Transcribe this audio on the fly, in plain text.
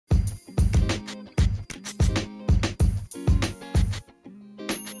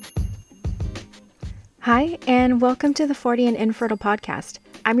Hi, and welcome to the 40 and Infertile podcast.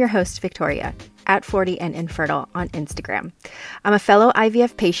 I'm your host, Victoria, at 40 and Infertile on Instagram. I'm a fellow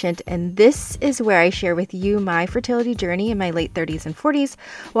IVF patient, and this is where I share with you my fertility journey in my late 30s and 40s,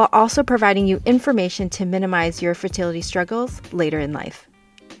 while also providing you information to minimize your fertility struggles later in life.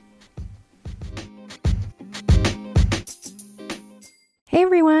 Hey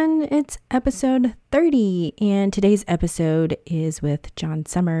everyone, it's episode 30, and today's episode is with John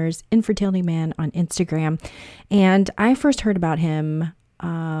Summers, Infertility Man on Instagram. And I first heard about him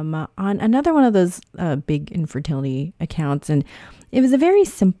on another one of those big infertility accounts, and it was a very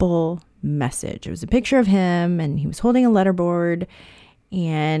simple message. It was a picture of him, and he was holding a letterboard,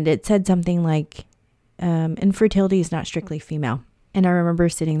 and it said something like, infertility is not strictly female. And I remember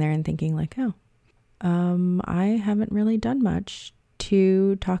sitting there and thinking like, I haven't really done much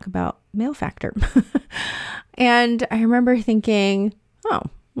to talk about male factor. And I remember thinking,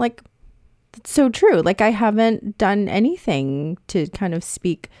 that's so true. Like, I haven't done anything to kind of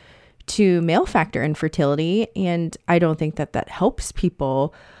speak to male factor infertility. And I don't think that helps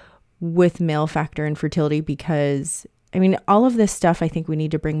people with male factor infertility, because all of this stuff I think we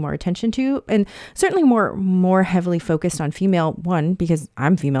need to bring more attention to, and certainly more heavily focused on female. One, because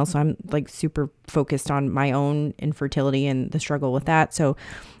I'm female, so I'm like super focused on my own infertility and the struggle with that. So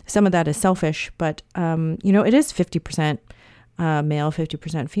some of that is selfish, but it is 50% male,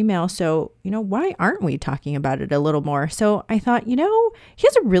 50% female. So, why aren't we talking about it a little more? So I thought, he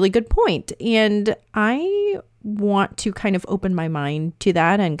has a really good point, and I want to kind of open my mind to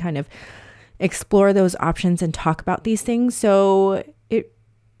that and kind of explore those options and talk about these things. So it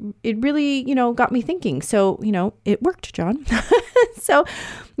really, got me thinking. So, it worked, John. So,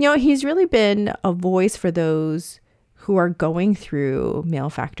 he's really been a voice for those who are going through male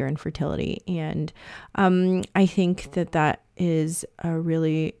factor infertility. And I think that is a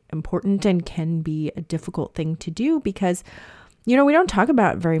really important and can be a difficult thing to do, because, we don't talk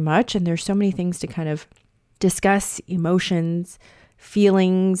about it very much. And there's so many things to kind of discuss: emotions,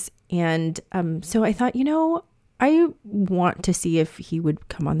 feelings. And so I thought, I want to see if he would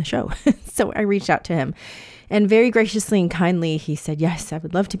come on the show. So I reached out to him, and very graciously and kindly, he said, yes, I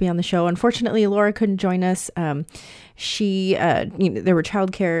would love to be on the show. Unfortunately, Laura couldn't join us. She, there were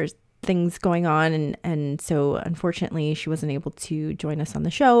childcare things going on. And so unfortunately, she wasn't able to join us on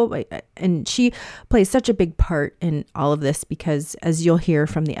the show. And she plays such a big part in all of this, because as you'll hear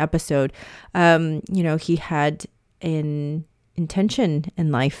from the episode, he had an intention in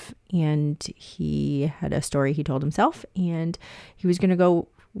life, and he had a story he told himself, and he was going to go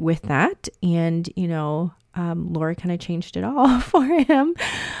with that. And, Laura kind of changed it all for him.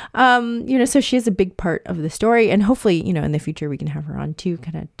 So she is a big part of the story, and hopefully, in the future we can have her on too,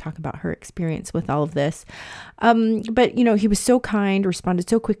 kind of talk about her experience with all of this. But, he was so kind, responded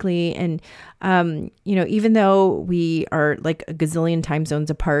so quickly. And, even though we are like a gazillion time zones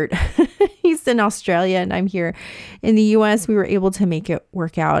apart, he's in Australia and I'm here in the US, we were able to make it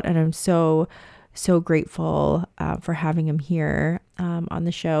work out. And I'm so grateful for having him here on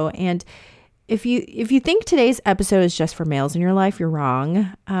the show. And if you think today's episode is just for males in your life, you're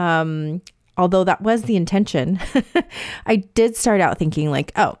wrong. Although that was the intention. I did start out thinking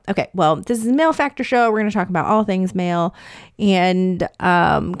like, oh, okay, well, this is a male factor show. We're going to talk about all things male, and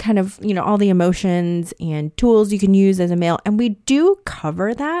kind of, all the emotions and tools you can use as a male. And we do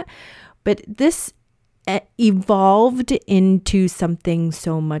cover that, but this evolved into something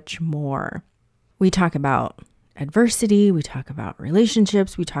so much more. We talk about adversity, we talk about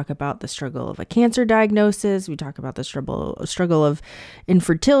relationships, we talk about the struggle of a cancer diagnosis, we talk about the struggle of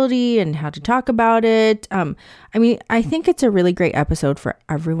infertility and how to talk about it. I think it's a really great episode for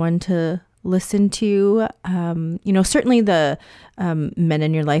everyone to listen to. Certainly the men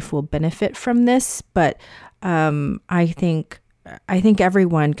in your life will benefit from this, but I think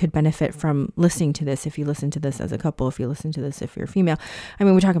everyone could benefit from listening to this. If you listen to this as a couple, if you listen to this if you're female.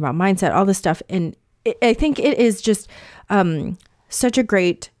 We talk about mindset, all this stuff, and I think it is just such a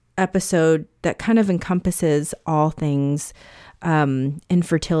great episode that kind of encompasses all things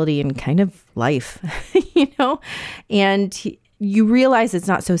infertility and kind of life, and you realize it's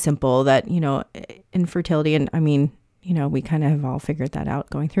not so simple that, infertility, and we kind of have all figured that out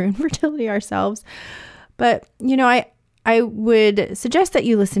going through infertility ourselves. But, I would suggest that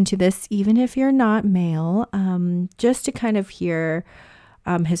you listen to this, even if you're not male, just to kind of hear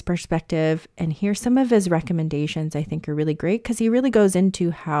his perspective and hear some of his recommendations. I think are really great, because he really goes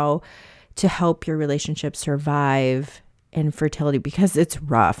into how to help your relationship survive infertility, because it's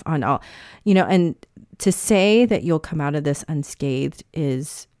rough on all, and to say that you'll come out of this unscathed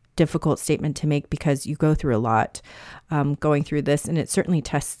is difficult statement to make, because you go through a lot going through this, and it certainly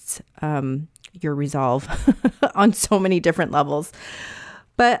tests your resolve on so many different levels.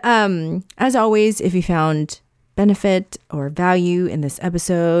 But as always, if you found benefit or value in this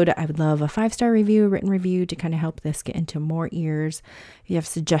episode, I would love a 5-star review, a written review to kind of help this get into more ears. If you have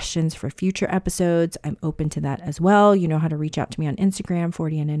suggestions for future episodes, I'm open to that as well. You know how to reach out to me on Instagram,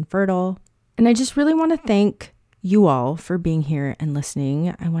 40 and Infertile. And I just really want to thank you all for being here and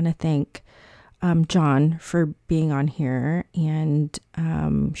listening. I want to thank John for being on here and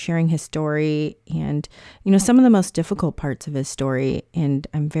sharing his story and, some of the most difficult parts of his story. And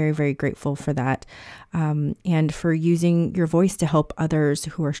I'm very, very grateful for that. And for using your voice to help others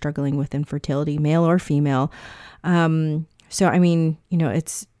who are struggling with infertility, male or female. So, I mean,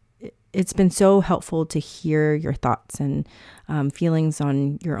 it's been so helpful to hear your thoughts and feelings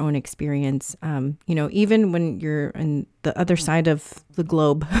on your own experience. Even when you're on the other side of the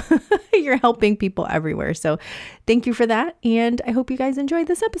globe, you're helping people everywhere. So thank you for that. And I hope you guys enjoyed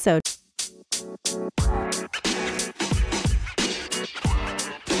this episode.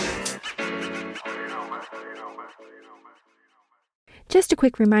 Just a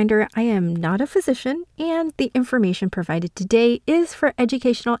quick reminder, I am not a physician, and the information provided today is for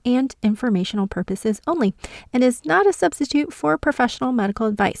educational and informational purposes only, and is not a substitute for professional medical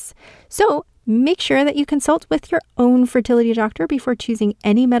advice. So make sure that you consult with your own fertility doctor before choosing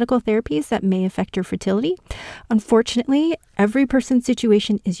any medical therapies that may affect your fertility. Unfortunately, every person's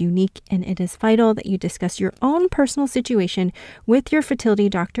situation is unique, and it is vital that you discuss your own personal situation with your fertility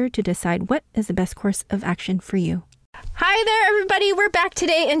doctor to decide what is the best course of action for you. Hi there, everybody. We're back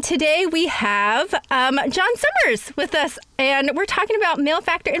today, and today we have John Summers with us, and we're talking about male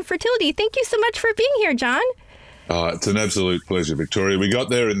factor infertility. Thank you so much for being here, John. It's an absolute pleasure, Victoria. We got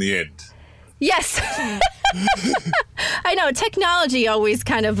there in the end. Yes. I know technology always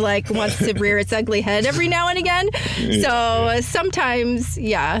kind of wants to rear its ugly head every now and again. So sometimes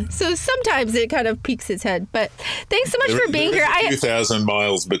it kind of peeks its head. But thanks so much for being here. A few thousand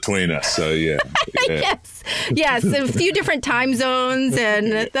miles between us. So yeah. Yes, a few different time zones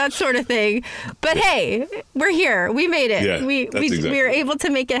and that sort of thing. But hey, we're here. We made it. Yeah, we were able to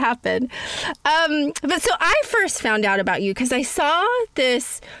make it happen. But so I first found out about you because I saw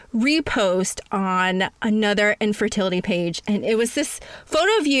this repost on another infertility page, and it was this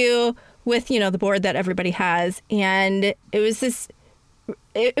photo of you with the board that everybody has, and it was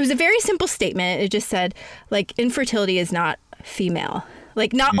a very simple statement. It just said infertility is not female,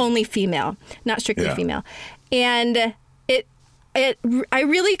 not only female, not strictly female. And I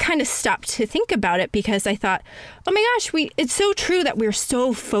really kind of stopped to think about it because I thought, oh my gosh, it's so true that we're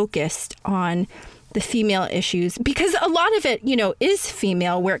so focused on the female issues, because a lot of it, is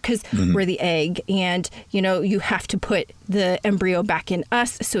female, because we're the egg, and, you have to put the embryo back in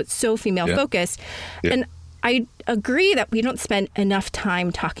us. So it's so female focused. Yeah. And I agree that we don't spend enough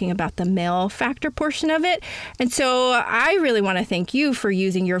time talking about the male factor portion of it. And so I really want to thank you for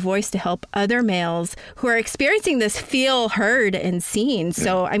using your voice to help other males who are experiencing this feel heard and seen. Yeah.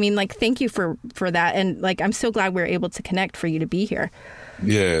 So, I mean, thank you for that. And I'm so glad we're able to connect for you to be here.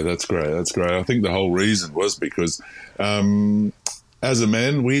 Yeah, that's great. That's great. I think the whole reason was because as a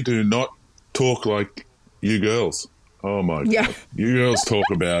man, we do not talk like you girls. Oh, my God. You girls talk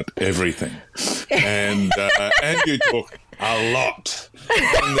about everything. And you talk a lot.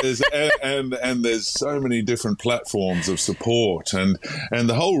 And there's so many different platforms of support. And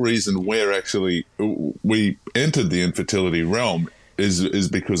the whole reason we entered the infertility realm is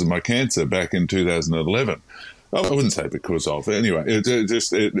because of my cancer back in 2011. I wouldn't say because of. Anyway,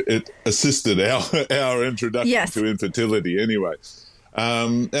 it assisted our introduction to infertility anyway.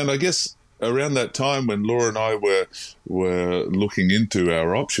 And I guess around that time when Laura and I were looking into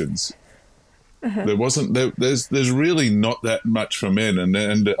our options, there's really not that much for men.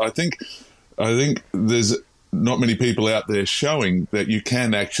 And I think there's not many people out there showing that you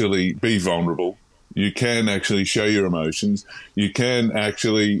can actually be vulnerable. You can actually show your emotions. You can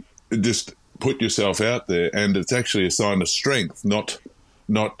actually just put yourself out there, and it's actually a sign of strength, not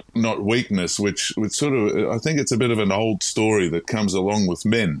weakness, which sort of, I think it's a bit of an old story that comes along with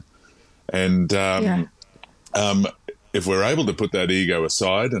men. And if we're able to put that ego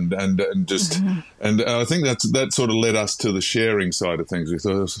aside and just and I think that sort of led us to the sharing side of things. We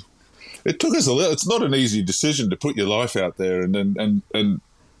thought it took us a little. It's not an easy decision to put your life out there and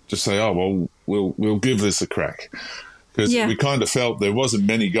just say, oh well, we'll give this a crack. Because we kind of felt there wasn't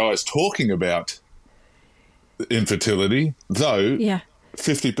many guys talking about infertility, though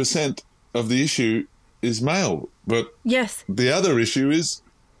 50% of the issue is male. But the other issue is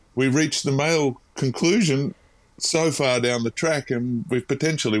we reached the male conclusion so far down the track, and we've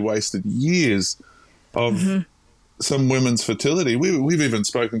potentially wasted years of some women's fertility. We've even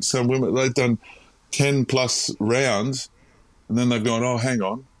spoken to some women. They've done 10 plus rounds, and then they've gone, oh, hang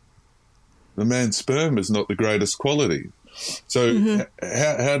on, the man's sperm is not the greatest quality. So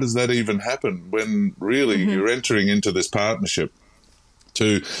how does that even happen when really you're entering into this partnership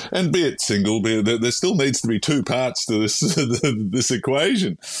and be it single, there still needs to be two parts to this this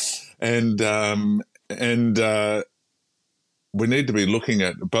equation, and we need to be looking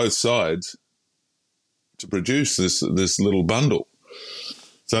at both sides to produce this little bundle.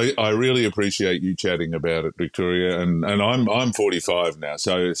 So I really appreciate you chatting about it, Victoria, and I'm 45 now.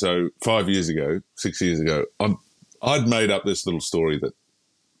 So 6 years ago, I'd made up this little story that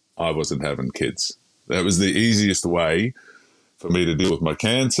I wasn't having kids. That was the easiest way for me to deal with my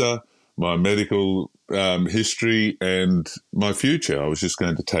cancer, my medical history, and my future. I was just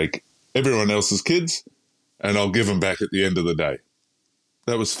going to take everyone else's kids, and I'll give them back at the end of the day.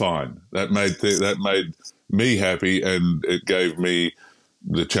 That was fine. That made me happy, and it gave me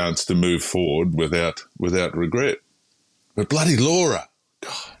the chance to move forward without regret. But bloody Laura,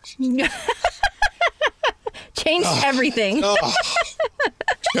 gosh. Changed everything.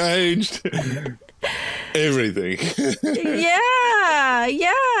 Changed everything. Yeah.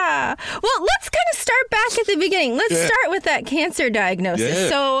 Well, let's kind of start back at the beginning. Let's start with that cancer diagnosis. Yeah.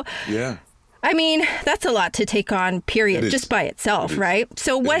 So, yeah. I mean, that's a lot to take on, period, just by itself, right?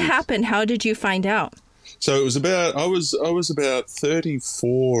 So what happened? How did you find out? So it was I was about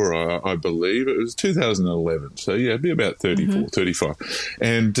 34, I believe. It was 2011. So yeah, it'd be about 34, 35.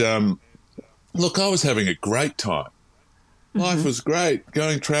 And look, I was having a great time. Life was great,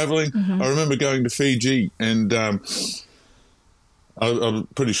 going traveling. I remember going to Fiji, and I'm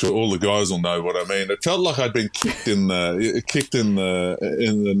pretty sure all the guys will know what I mean. It felt like I'd been kicked in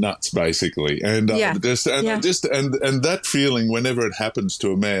the nuts, basically, and that feeling whenever it happens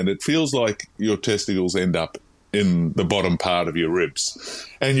to a man, it feels like your testicles end up in the bottom part of your ribs,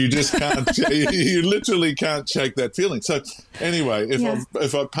 and you just can't. You literally can't shake that feeling. So anyway,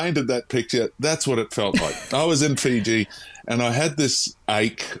 if I painted that picture, that's what it felt like. I was in Fiji, and I had this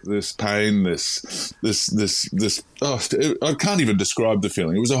ache, this pain, this. Oh, I can't even describe the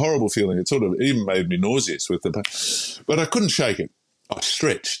feeling. It was a horrible feeling. It sort of even made me nauseous with the pain, but I couldn't shake it. I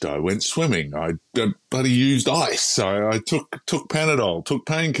stretched. I went swimming. I bloody used ice. I took Panadol, took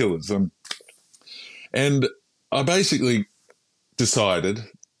painkillers, and I basically decided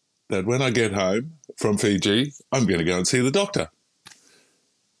that when I get home from Fiji, I'm going to go and see the doctor.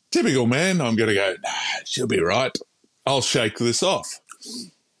 Typical man, I'm going to go, nah, she'll be right. I'll shake this off.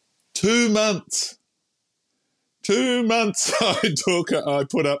 2 months. 2 months I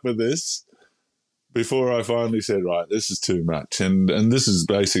put up with this before I finally said, right, this is too much. And this has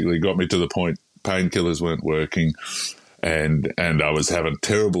basically got me to the point painkillers weren't working. And I was having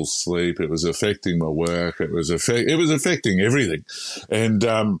terrible sleep. It was affecting my work. It was affecting everything. And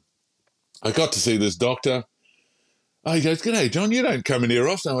I got to see this doctor. Oh, he goes, "G'day, John. You don't come in here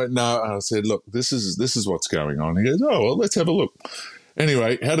often." I went, "No." I said, "Look, this is what's going on." He goes, "Oh, well, let's have a look."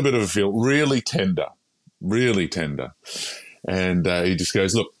 Anyway, had a bit of a feel, really tender. And he just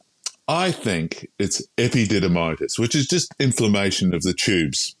goes, "Look, I think it's epididymitis, which is just inflammation of the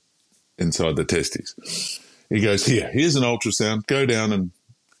tubes inside the testes." He goes, here's an ultrasound. Go down and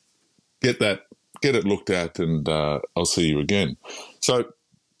get it looked at, and I'll see you again. So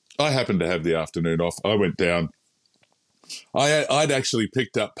I happened to have the afternoon off. I went down. I'd actually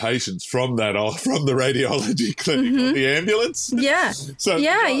picked up patients from the radiology clinic on the ambulance. Yeah. So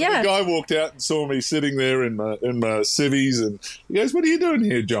the guy walked out and saw me sitting there in my civvies, and he goes, "What are you doing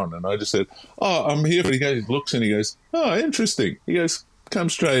here, John?" And I just said, "Oh, I'm here." But he looks and he goes, "Oh, interesting." He goes, "Come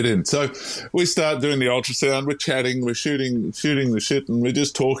straight in." So we start doing the ultrasound. We're chatting. We're shooting the shit, and we're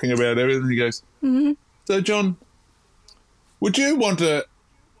just talking about everything. He goes, "So, John, would you want to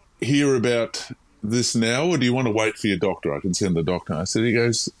hear about this now, or do you want to wait for your doctor? I can send the doctor." I said, he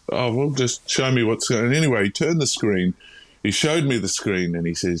goes, "Oh, well, just show me what's going on." Anyway, he turned the screen. He showed me the screen, and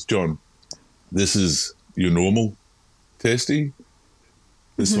he says, "John, this is your normal testy.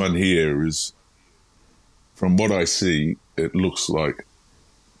 This one here is, from what I see, it looks like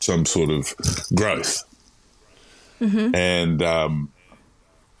some sort of growth." And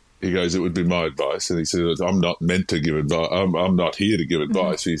he goes, "It would be my advice." And he said, "I'm not meant to give advice. I'm not here to give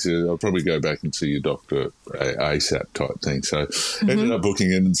advice." He said, "I'll probably go back and see your doctor ASAP type thing." So ended up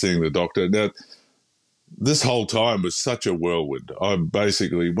booking in and seeing the doctor. Now, this whole time was such a whirlwind. I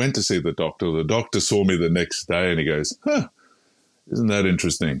basically went to see the doctor. The doctor saw me the next day and he goes, "Isn't that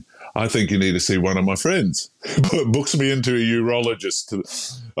interesting? I think you need to see one of my friends." Books me into a urologist.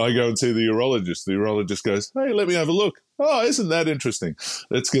 I go and see the urologist. The urologist goes, "Hey, let me have a look." "Oh, isn't that interesting?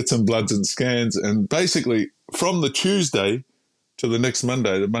 Let's get some bloods and scans." And basically, from the Tuesday to the next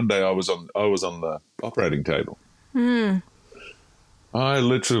Monday, the Monday I was on the operating table. I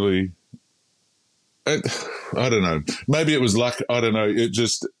literally, I don't know, maybe it was luck. I don't know.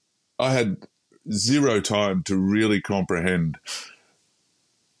 I had zero time to really comprehend.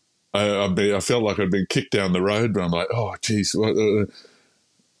 I felt like I'd been kicked down the road, but I'm like, oh, geez.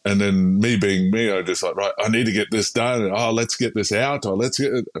 And then me being me, I just like, right, I need to get this done. Oh, let's get this out. Or let's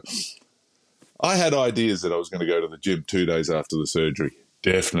get it. I had ideas that I was going to go to the gym 2 days after the surgery.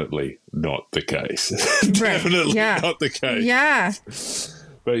 Definitely not the case. Definitely not the case. Yeah.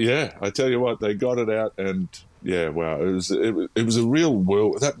 But yeah, I tell you what, they got it out, and yeah, wow, it was a real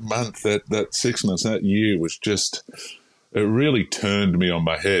world. That month, that 6 months, that year was just, it really turned me on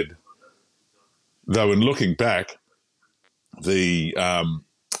my head. Though in looking back, the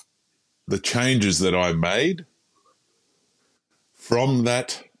changes that I made from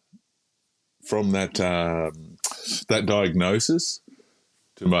that diagnosis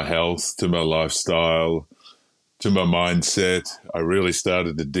to my health, to my lifestyle, to my mindset, I really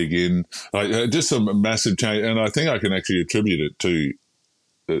started to dig in. Just some massive change, and I think I can actually attribute it to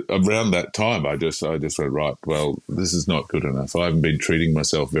around that time. I just went, right, well, this is not good enough. I haven't been treating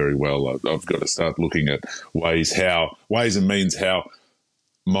myself very well. I've got to start looking at ways and means how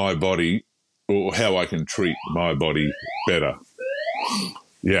my body, or how I can treat my body better.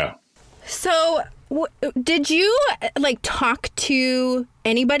 Yeah. So did you talk to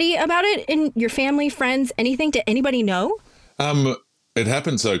anybody about it in your family, friends, anything? Did anybody know? It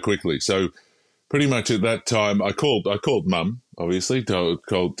happened so quickly. So pretty much at that time, I called Mum, obviously, told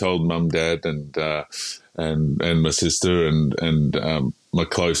Mum, Dad, and my sister and my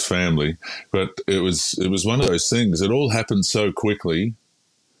close family. But it was one of those things. It all happened so quickly.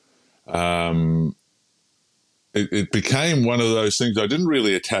 It became one of those things. I didn't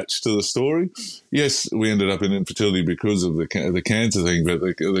really attach to the story. Yes, we ended up in infertility because of the cancer thing, but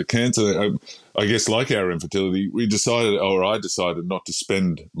the cancer, I guess, like our infertility, I decided not to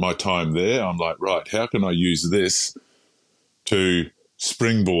spend my time there. I'm like, right, how can I use this to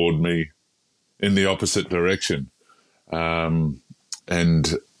springboard me in the opposite direction? And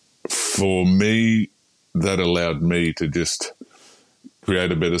for me, that allowed me to just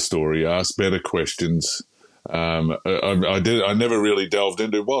create a better story, ask better questions. I never really delved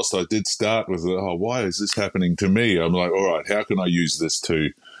into, whilst I did start with, why is this happening to me? I'm like, all right, how can I use this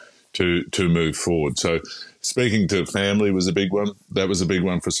to move forward? So speaking to family was a big one. That was a big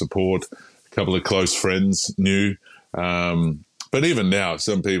one for support. A couple of close friends knew. But even now,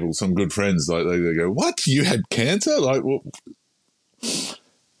 some people, some good friends, like they go, what? You had cancer? Like, well,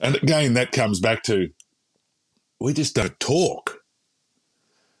 and again, that comes back to, we just don't talk.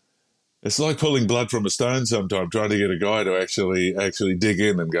 It's like pulling blood from a stone sometimes, trying to get a guy to actually dig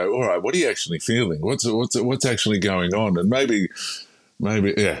in and go, all right, what are you actually feeling? What's actually going on? And maybe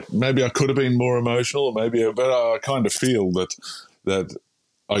I could have been more emotional, but I kind of feel that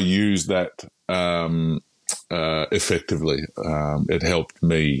I used that effectively. It helped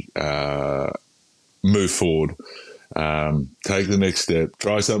me move forward, take the next step,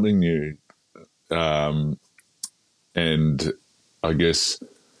 try something new, and I guess.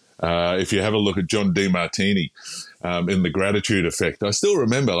 If you have a look at John DeMartini in The Gratitude Effect, I still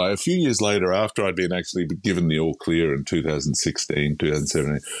remember a few years later, after I'd been actually given the all clear in 2016,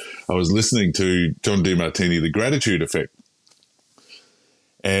 2017, I was listening to John DeMartini, The Gratitude Effect.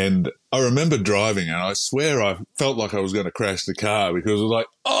 And I remember driving, and I swear I felt like I was going to crash the car because I was like,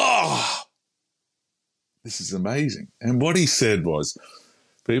 oh, this is amazing. And what he said was,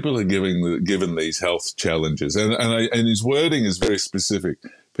 people are given these health challenges, and his wording is very specific.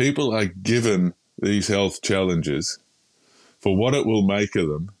 People are given these health challenges for what it will make of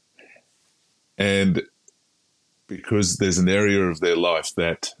them, and because there's an area of their life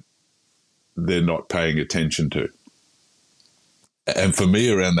that they're not paying attention to. And for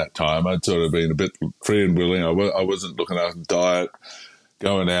me, around that time, I'd sort of been a bit free and willing. I wasn't looking after diet,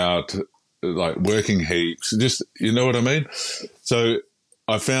 going out, like working heaps, just, you know what I mean? So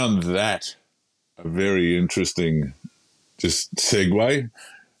I found that a very interesting just segue.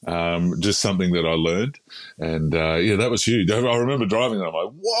 Just something that I learned, and that was huge. I remember driving and I'm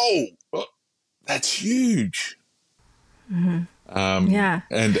like, whoa, that's huge. Mm-hmm. Yeah.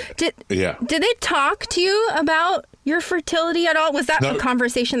 And did they talk to you about your fertility at all? Was that a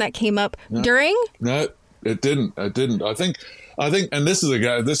conversation that came up during? No, it didn't. I think, and this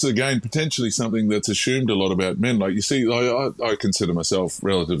is again potentially something that's assumed a lot about men. Like, you see, I consider myself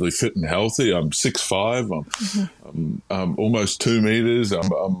relatively fit and healthy. I'm 6'5". I'm almost 2 meters. I'm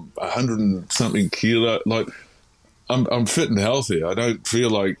 100 and something kilo. Like, I'm fit and healthy. I don't feel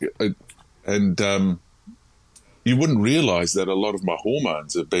like it, and you wouldn't realise that a lot of my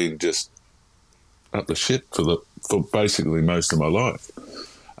hormones have been just up the shit for basically most of my life.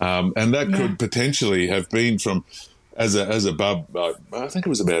 And that could potentially have been from, as a bub, I think it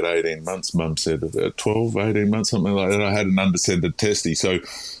was about 18 months, Mum said, about 12, 18 months, something like that. I had an undescended testy. So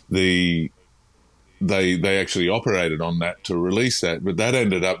they actually operated on that to release that, but that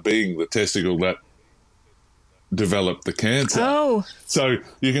ended up being the testicle that developed the cancer. Oh. So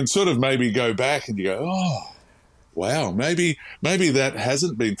you can sort of maybe go back and you go, oh, wow, maybe that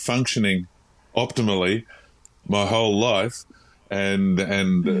hasn't been functioning optimally my whole life. And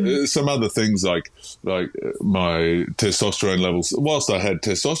some other things like my testosterone levels. Whilst I had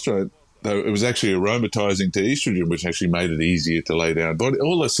testosterone, though, it was actually aromatizing to estrogen, which actually made it easier to lay down body.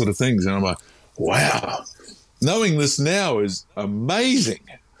 All those sort of things, and I'm like, wow, knowing this now is amazing.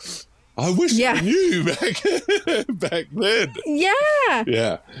 I wish I knew back then. Yeah.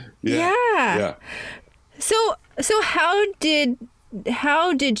 So how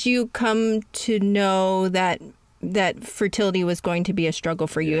did you come to know that fertility was going to be a struggle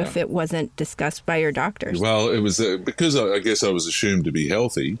for you if it wasn't discussed by your doctors? Well, it was because I guess I was assumed to be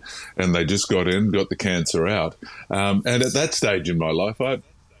healthy, and they just got the cancer out. And at that stage in my life, I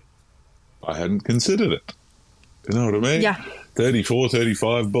hadn't considered it. You know what I mean? Yeah. 34,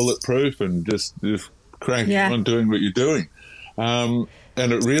 35, bulletproof, and just cranking on doing what you're doing. And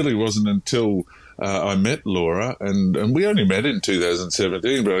it really wasn't until I met Laura, and we only met in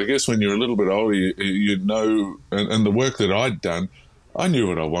 2017, but I guess when you're a little bit older, you know, and the work that I'd done, I knew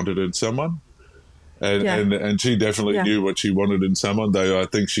what I wanted in someone. And she definitely knew what she wanted in someone, though I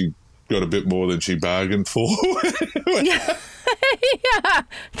think she got a bit more than she bargained for. Yeah,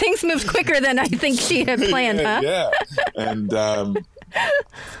 things moved quicker than I think she had planned, huh? Yeah, and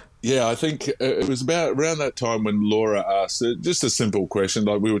I think it was about around that time when Laura asked just a simple question,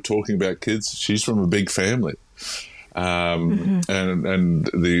 like we were talking about kids. She's from a big family, and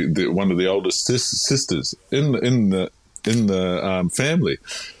the one of the oldest sisters in the family.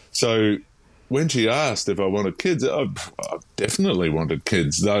 So when she asked if I wanted kids, I definitely wanted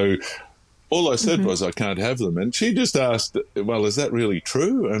kids, though. All I said was I can't have them. And she just asked, well, is that really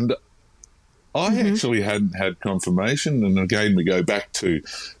true? And I actually hadn't had confirmation. And again, we go back to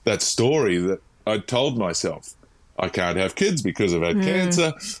that story that I told myself. I can't have kids because I've had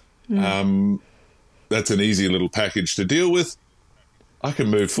cancer. That's an easy little package to deal with. I can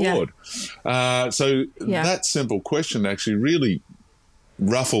move forward. So that simple question actually really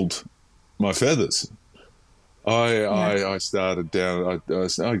ruffled my feathers. I started down.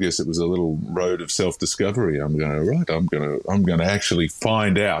 I guess it was a little road of self-discovery. I'm going to actually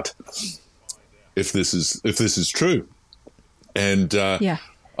find out if this is true. And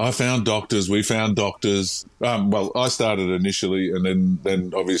I found doctors. We found doctors. Well, I started initially, and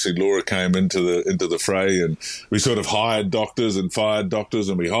then obviously Laura came into the fray, and we sort of hired doctors and fired doctors,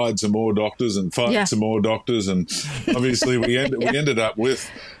 and we hired some more doctors and fired some more doctors, and obviously we ended up with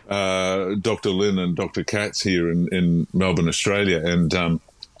Dr. Lynn and Dr. Katz here in Melbourne, Australia, and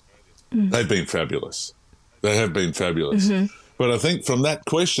they've been fabulous. They have been fabulous. But I think from that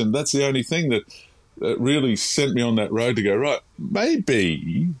question, that's the only thing that really sent me on that road to go, right,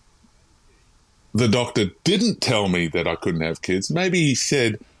 maybe the doctor didn't tell me that I couldn't have kids. Maybe he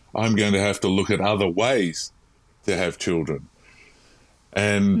said I'm going to have to look at other ways to have children.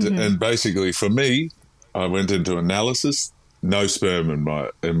 And basically for me, I went into analysis, no sperm in my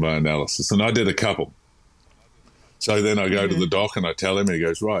analysis, and I did a couple. So then I go to the doc and I tell him, and he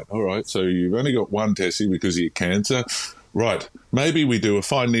goes, right, all right, so you've only got one testy because of your cancer. Right, maybe we do a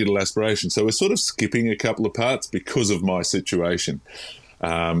fine needle aspiration. So we're sort of skipping a couple of parts because of my situation.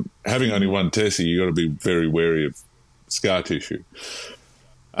 Having only one testy, you've got to be very wary of scar tissue.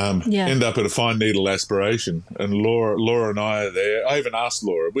 End up at a fine needle aspiration, and Laura and I are there. I even asked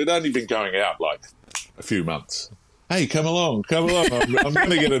Laura, we'd only been going out like a few months. Hey, come along. I'm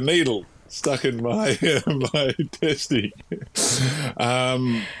going to get a needle stuck in my my testy.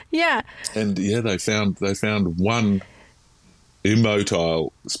 And they found one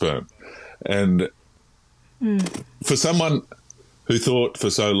immotile sperm, and for someone who thought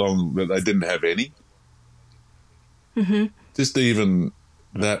for so long that they didn't have any, just even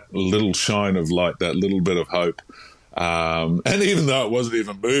that little shine of light, that little bit of hope, and even though it wasn't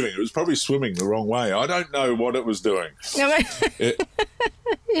even moving, it was probably swimming the wrong way. I don't know what it was doing.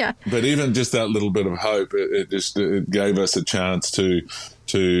 But even just that little bit of hope, it gave us a chance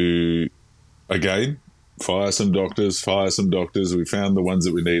to again fire some doctors. We found the ones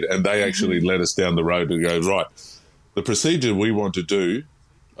that we need, and they actually led us down the road to go, right, the procedure we want to do.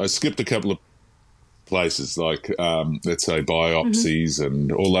 I skipped a couple of places like let's say biopsies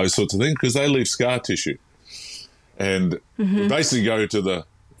and all those sorts of things because they leave scar tissue. And we basically go to the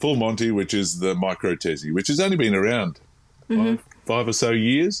full Monty, which is the microtesy, which has only been around five or so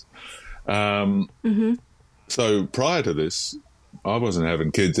years. So prior to this, I wasn't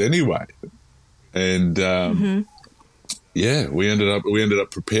having kids anyway. And we ended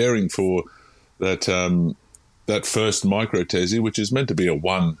up preparing for that that first microtesy, which is meant to be a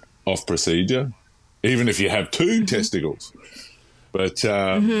one-off procedure, even if you have two testicles. But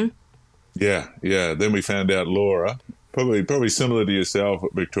then we found out Laura, probably similar to yourself,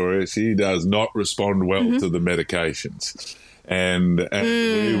 Victoria, she does not respond well to the medications, and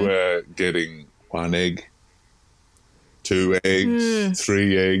we were getting 1 egg, 2 eggs,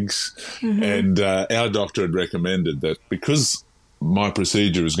 3 eggs. And our doctor had recommended that because my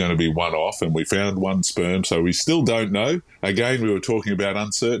procedure is going to be one-off, and we found 1 sperm, so we still don't know. Again, we were talking about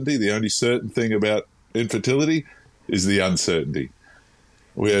uncertainty. The only certain thing about infertility is the uncertainty.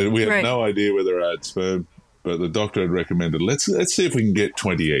 We had no idea whether I had sperm, but the doctor had recommended, let's see if we can get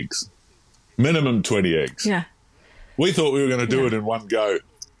 20 eggs. Minimum 20 eggs. Yeah. We thought we were going to do it in one go.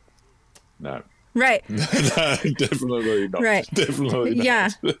 No. Right. No, definitely not. Right. Definitely not.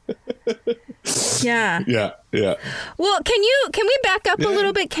 Yeah. Yeah. Well, can we back up a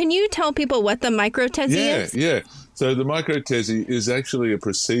little bit? Can you tell people what the microtesy is? Yeah. So the microtesy is actually a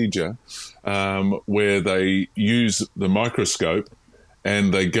procedure where they use the microscope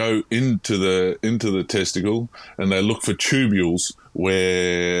and they go into the testicle and they look for tubules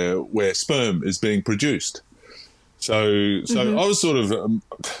where sperm is being produced. So I was sort of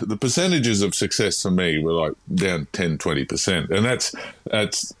the percentages of success for me were like down 10, 20%, and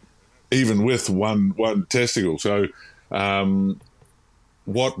that's even with one testicle. So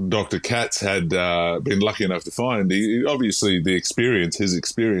what Dr. Katz had been lucky enough to find, he, obviously his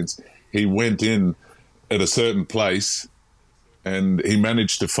experience, he went in at a certain place and he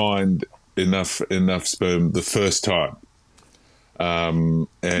managed to find enough sperm the first time, and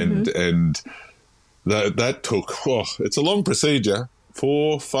that took, it's a long procedure,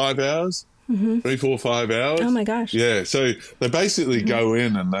 4-5 hours, 3, 4, 5 hours. Oh my gosh. Yeah. So they basically go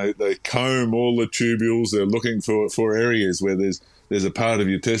in and they comb all the tubules. They're looking for areas where there's a part of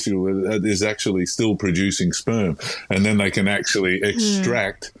your testicle that is actually still producing sperm. And then they can actually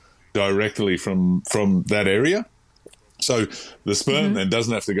extract directly from that area. So the sperm then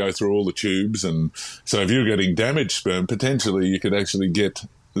doesn't have to go through all the tubes. And so if you're getting damaged sperm, potentially you could actually get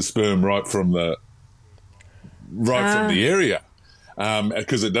the sperm right from the area,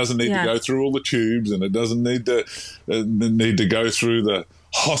 because it doesn't need to go through all the tubes, and it doesn't need to go through the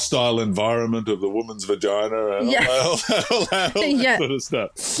hostile environment of the woman's vagina and all that sort of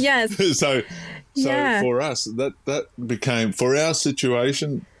stuff. Yes. So for us, that became, for our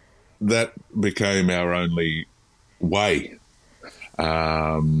situation, that became our only way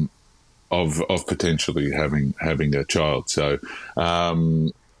of potentially having a child. So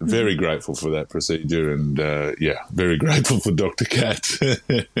very grateful for that procedure, and very grateful for Dr. Katz.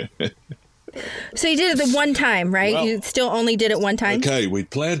 So you did it the one time, right? Well, you still only did it one time? Okay, we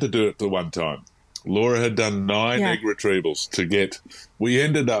planned to do it the one time. Laura had done 9 egg retrievals to get. We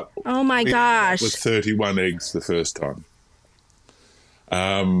ended up. Oh my gosh! With 31 eggs the first time.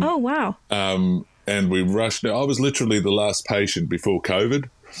 Oh wow! And we rushed. I was literally the last patient before COVID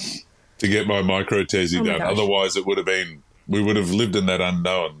to get my microtesy done. Gosh. Otherwise, it would have been. We would have lived in that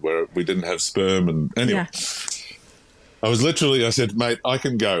unknown where we didn't have sperm. And anyway, I said, mate, I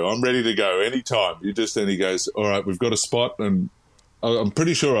can go. I'm ready to go anytime. And he goes, all right, we've got a spot. And I'm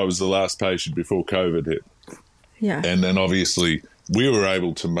pretty sure I was the last patient before COVID hit. Yeah. And then obviously we were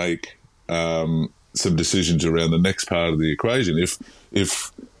able to make some decisions around the next part of the equation.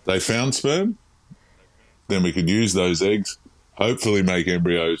 If they found sperm, then we could use those eggs, hopefully make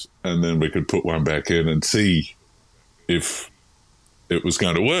embryos, and then we could put one back in and see if it was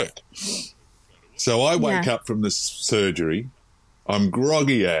going to work. So I wake up from this surgery. I'm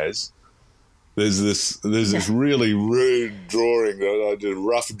groggy as. There's this really rude drawing that I did,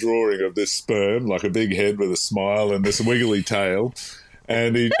 rough drawing of this sperm, like a big head with a smile and this wiggly tail.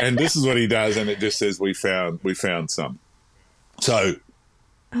 And this is what he does, and it just says we found some. So,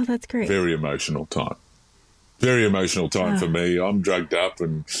 oh, that's great. Very emotional time. Very emotional time for me. I'm drugged up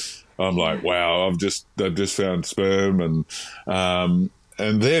and I'm like, wow, I've just found sperm, and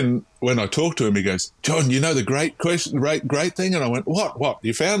then when I talked to him, he goes, John, you know the great thing, and I went, what?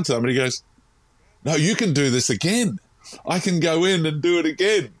 You found some? And he goes, no, you can do this again. I can go in and do it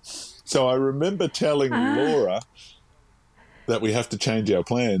again. So I remember telling Laura that we have to change our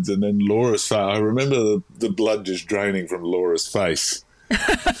plans, and then Laura's face. I remember the blood just draining from Laura's face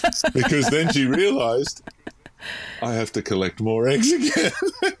because then she realised I have to collect more eggs again.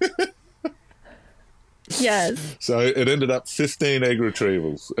 Yes. So it ended up 15 egg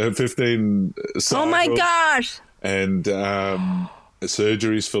retrievals, 15 cycles. Oh my gosh. And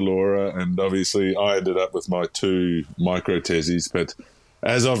surgeries for Laura. And obviously I ended up with my 2 microtesies. But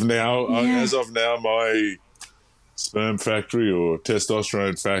as of now, my sperm factory or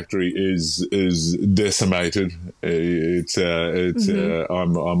testosterone factory is decimated. I'm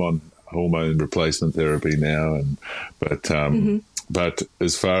on hormone replacement therapy now, but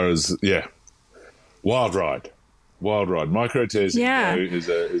as far as wild ride.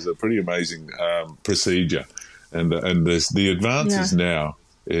 Microtesing is a pretty amazing procedure, and there's the advances now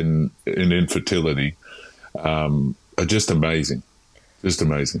in infertility are just amazing.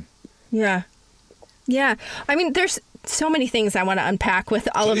 Yeah. I mean, there's so many things I want to unpack with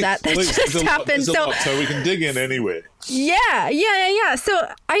all of that just happened. So we can dig in anywhere. Yeah.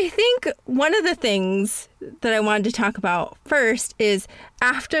 So I think one of the things that I wanted to talk about first is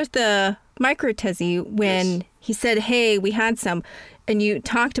after the microtesy, when he said, hey, we had some, and you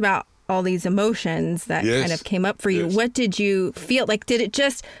talked about all these emotions that kind of came up for you. What did you feel? Like, did it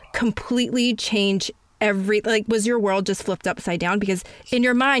just completely change was your world just flipped upside down? Because in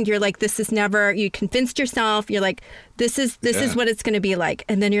your mind, you're like, this is never, you convinced yourself, you're like, this is what it's going to be like.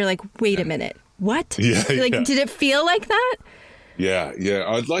 And then you're like, wait a minute, what? Did it feel like that? Yeah.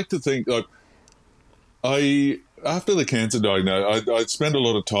 I'd like to think, like, after the cancer diagnosis, I'd spent a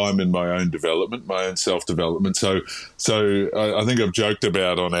lot of time in my own development, my own self-development. So I think I've joked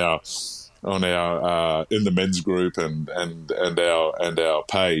about on our in the men's group and our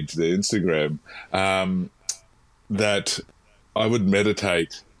page, the Instagram, that I would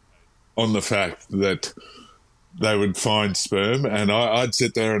meditate on the fact that they would find sperm, and I'd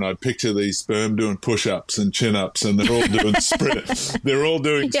sit there and I'd picture these sperm doing push-ups and chin-ups, and they're all doing sprints. They're all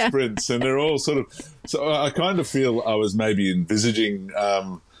doing sprints, and they're all sort of. So I kind of feel I was maybe envisaging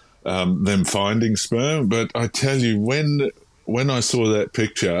them finding sperm, but I tell you, when I saw that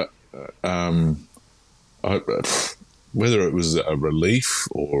picture. Whether it was a relief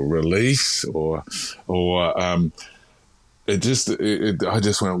or release or I just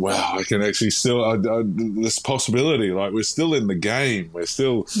went, wow, I can actually still this possibility, like we're still in the game, we're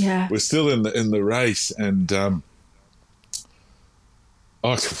still in the race, and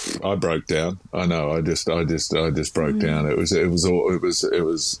I broke down. I know, I just broke down. It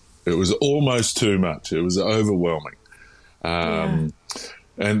was almost too much. It was overwhelming.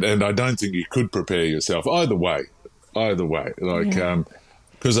 And I don't think you could prepare yourself either way,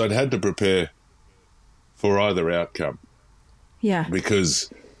 because I'd had to prepare for either outcome. Yeah.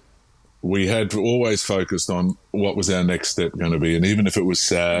 Because we had always focused on what was our next step going to be. And even if it was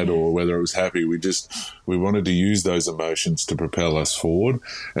sad or whether it was happy, we wanted to use those emotions to propel us forward.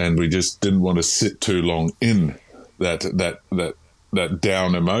 And we just didn't want to sit too long in that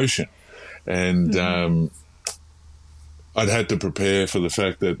down emotion. And, I'd had to prepare for the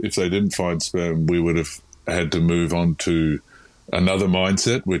fact that if they didn't find sperm, we would have had to move on to another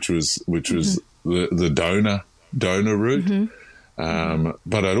mindset, which was the donor route.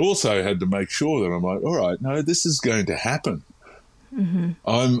 But I'd also had to make sure that I'm like, all right, no, this is going to happen.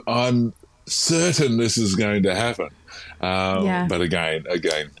 I'm certain this is going to happen. But again,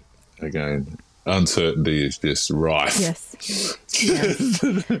 uncertainty is just rife.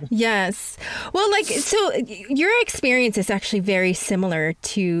 Yes. Well, so your experience is actually very similar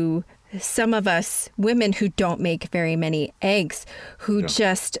to some of us women who don't make very many eggs, who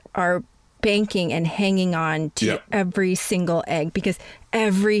just are banking and hanging on to every single egg, because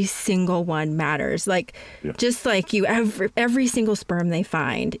every single one matters. Just like you, every single sperm they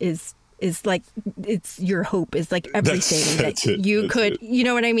find is like, it's your hope, is like everything that you could, you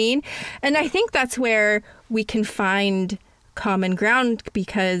know what I mean? And I think that's where we can find common ground,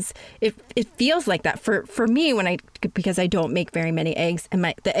 because it feels like that for me because I don't make very many eggs, and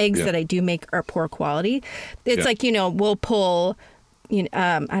the eggs that I do make are poor quality. It's like, we'll pull,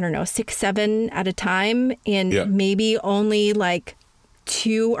 I don't know, 6, 7 at a time, and maybe only like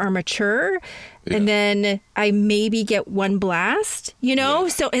 2 are mature. And then I maybe get 1 blast,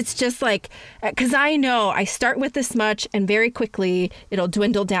 So it's just like, because I know I start with this much and very quickly it'll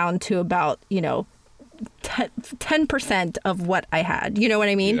dwindle down to about, 10% of what I had. You know what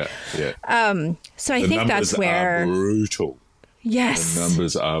I mean? So I think that's where. The numbers are brutal. Yes. The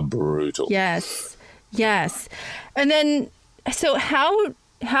numbers are brutal. Yes. And then, so how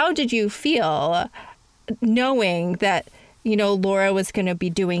did you feel knowing that, Laura was going to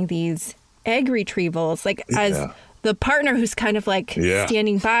be doing these egg retrievals, as the partner who's kind of like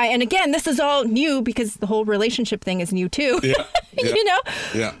standing by? And again, this is all new because the whole relationship thing is new too.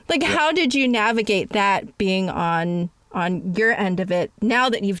 How did you navigate that, being on on your end of it now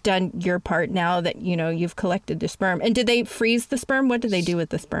that you've done your part, now that, you know, you've collected the sperm? And did they freeze the sperm? What did they do with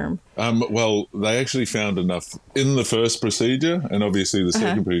the sperm? Well, they actually found enough in the first procedure, and obviously the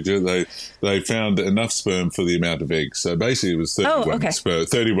second procedure, they found enough sperm for the amount of eggs. So basically it was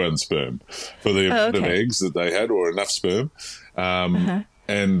 31 sperm for the amount of eggs that they had, or enough sperm.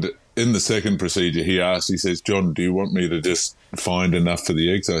 And in the second procedure, he says, John, do you want me to just find enough for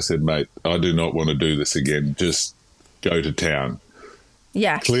the eggs? I said, mate, I do not want to do this again. Just go to town.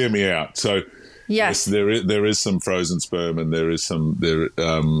 Yeah. Clear me out. So yes, there is some frozen sperm, and there is some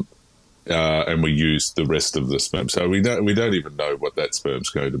and we used the rest of the sperm. So we don't even know what that sperm's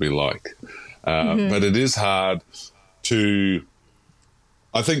going to be like. But it is hard to.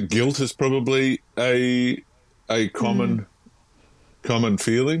 I think guilt is probably a common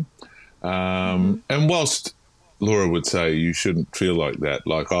feeling. And whilst Laura would say you shouldn't feel like that,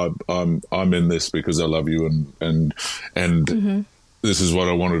 like I'm in this because I love you and this is what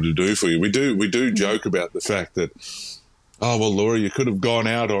I wanted to do for you. We do joke about the fact that, oh, well, Laura, you could have gone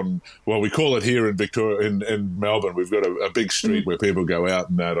out on, well, we call it here in Victoria, in Melbourne, we've got a big street where people go out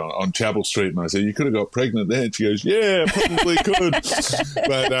and that on Chapel Street. And I say, you could have got pregnant there. And she goes, yeah, probably could.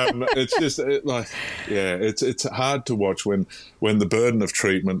 But it's just it's hard to watch when the burden of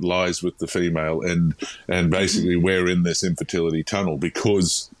treatment lies with the female and basically we're in this infertility tunnel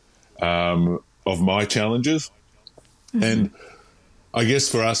because of my challenges. And I guess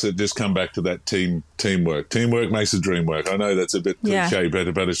for us, it just come back to that teamwork. Teamwork makes the dream work. I know that's a bit cliche,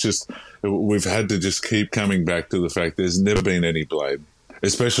 but it's just we've had to just keep coming back to the fact there's never been any blame,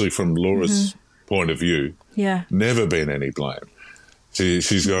 especially from Laura's point of view. Yeah, never been any blame.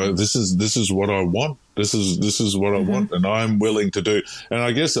 She's going, this is what I want. This is what I want, and I'm willing to do. And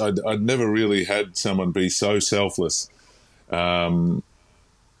I guess I'd never really had someone be so selfless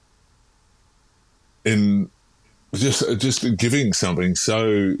in. Just giving something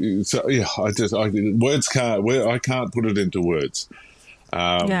so yeah. I can't put it into words.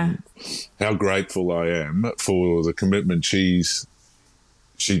 How grateful I am for the commitment she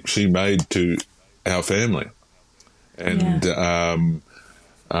made to our family, and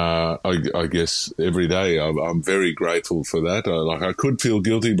I guess every day I'm very grateful for that. I could feel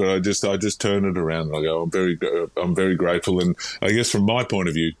guilty, but I just turn it around and I go, I'm very grateful, and I guess from my point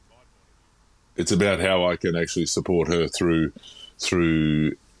of view, it's about how I can actually support her through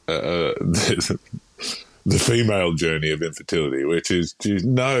the female journey of infertility, which is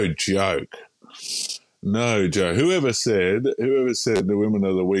no joke. No joke. Whoever said the women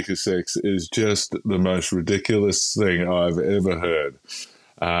are the weaker sex is just the most ridiculous thing I've ever heard.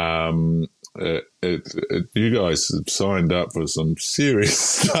 You guys have signed up for some serious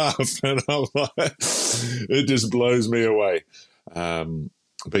stuff, and I'm like, it just blows me away.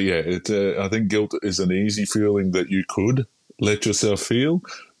 But yeah, I think guilt is an easy feeling that you could let yourself feel,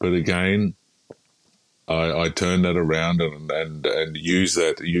 but again, I turn that around and use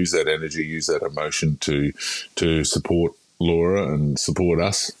that energy, use that emotion to support Laura and support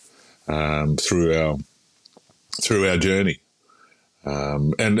us through our journey.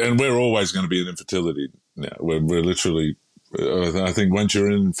 And we're always going to be in infertility now. We're literally. I think once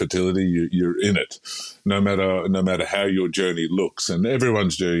you're in infertility, you're in it, no matter how your journey looks, and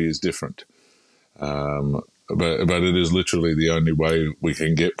everyone's journey is different. But it is literally the only way we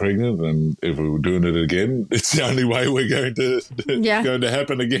can get pregnant, and if we were doing it again, it's the only way we're going to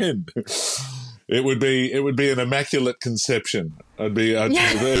happen again. It would be an immaculate conception.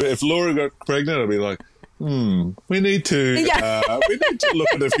 If Laura got pregnant, I'd be like, we need to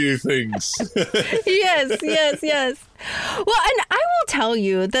look at a few things. Yes. Well, and I will tell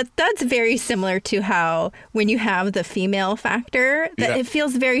you that that's very similar to how when you have the female factor, that it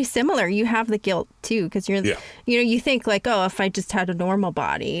feels very similar. You have the guilt too, because you think like, oh, if I just had a normal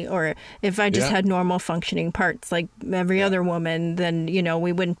body, or if I just had normal functioning parts like every other woman, then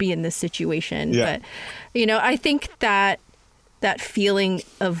we wouldn't be in this situation. But I think that feeling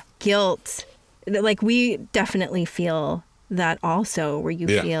of guilt. Like, we definitely feel that also, where you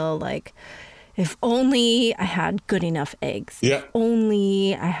feel like, if only I had good enough eggs, if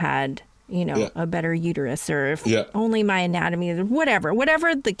only I had, a better uterus, or if only my anatomy,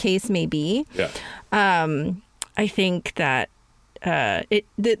 whatever the case may be. I think that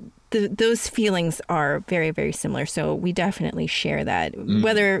those feelings are very, very similar. So we definitely share that,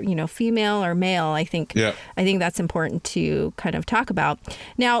 whether, female or male. I think that's important to kind of talk about.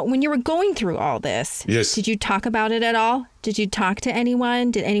 Now, when you were going through all this, did you talk about it at all? Did you talk to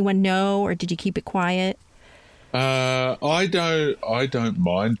anyone? Did anyone know, or did you keep it quiet? I don't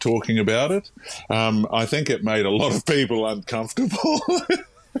mind talking about it. I think it made a lot of people uncomfortable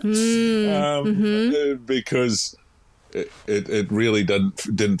because it really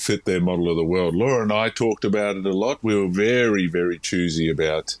didn't fit their model of the world. Laura and I talked about it a lot. We were very, very choosy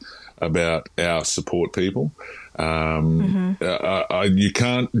about our support people. You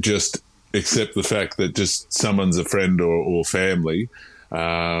can't just accept the fact that just someone's a friend or family,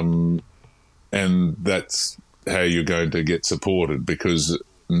 and that's how you're going to get supported, because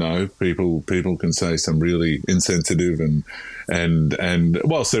no, people can say some really insensitive and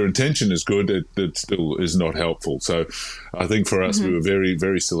whilst their intention is good, it still is not helpful. So I think for us, we were very,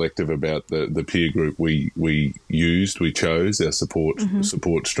 very selective about the peer group we chose our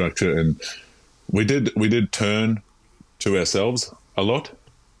support structure, and we did turn to ourselves a lot.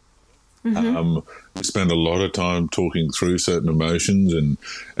 We spend a lot of time talking through certain emotions,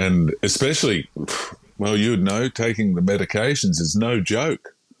 and especially, well, you would know, taking the medications is no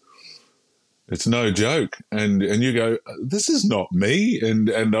joke. It's no joke, and you go, this is not me, and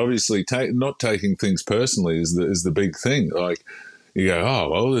obviously not taking things personally is the big thing. Like, you go, oh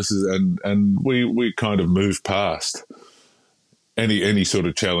well, this is, and we kind of moved past any sort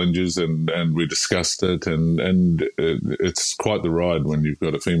of challenges, and we discussed it, and it's quite the ride when you've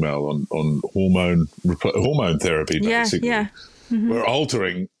got a female on hormone therapy, basically. Yeah. We're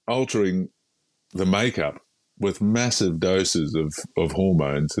altering the makeup with massive doses of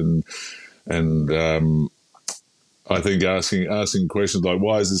hormones, and I think asking questions like,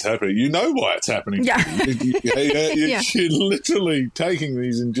 why is this happening? You know why it's happening. Yeah. You're literally taking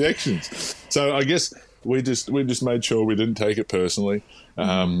these injections. So I guess we just made sure we didn't take it personally.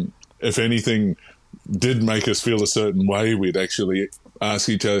 If anything did make us feel a certain way, we'd actually ask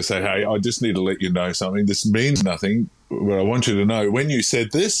each other, say, hey, I just need to let you know something. This means nothing, but I want you to know, when you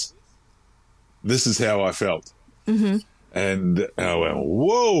said this is how I felt. And I went,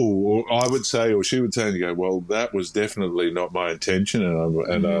 whoa, or I would say, or she would say, and you go, well, that was definitely not my intention,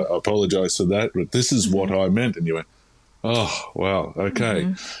 and I apologize for that, but this is what I meant. And you went, oh, wow,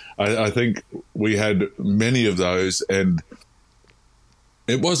 okay. I think we had many of those, and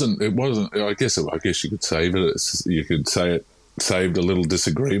it wasn't. I guess you could save it. You could say it saved a little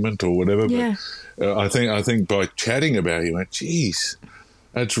disagreement or whatever. Yeah. But I think by chatting about it, you went, geez,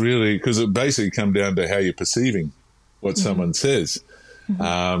 that's really, because it basically come down to how you're perceiving what someone says.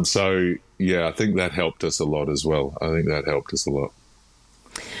 So, yeah, I think that helped us a lot as well. You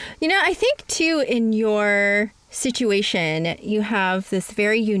know, I think, too, in your situation, you have this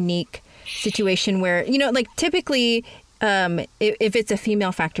very unique situation where, you know, like typically if it's a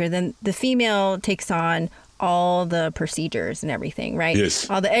female factor, then the female takes on all the procedures and everything, right? Yes.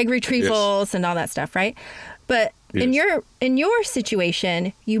 All the egg retrievals and all that stuff, right? But in your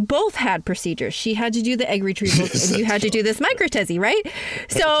situation, you both had procedures. She had to do the egg retrievals, and you had to do this microtesy, right?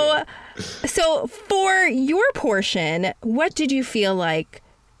 So for your portion, what did you feel like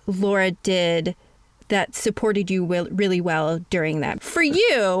Laura did that supported you really well during that? For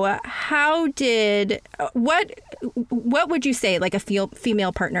you, what would you say like a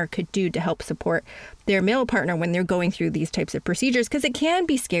female partner could do to help support their male partner when they're going through these types of procedures? Because it can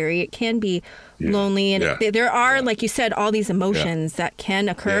be scary, it can be lonely, and there are, like you said, all these emotions that can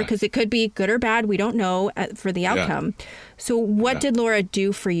occur, because it could be good or bad. We don't know for the outcome. So what did Laura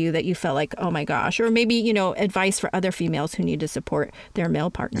do for you that you felt like, oh my gosh, or maybe, you know, advice for other females who need to support their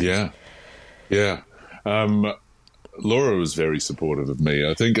male partners? Laura was very supportive of me.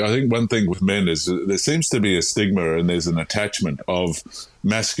 I think one thing with men is there seems to be a stigma, and there's an attachment of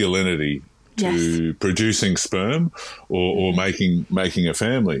masculinity to producing sperm or making a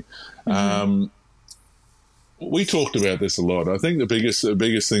family. We talked about this a lot. I think the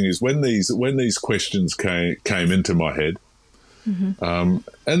biggest thing is when these questions came into my head, and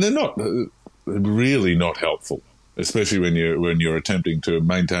they're not really not helpful, especially when you're attempting to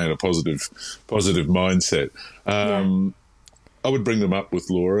maintain a positive mindset. I would bring them up with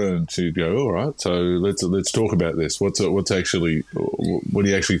Laura, and she'd go, "All right, so let's talk about this. What are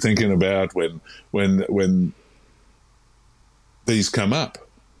you actually thinking about when these come up?"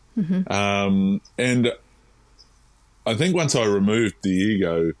 And I think once I removed the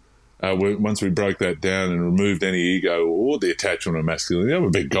ego, once we broke that down and removed any ego or the attachment of masculinity, I'm a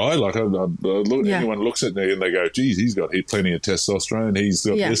big guy. Like anyone looks at me and they go, "Geez, he's got plenty of testosterone. He's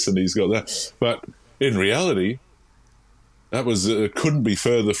got this and he's got that." But in reality, that was couldn't be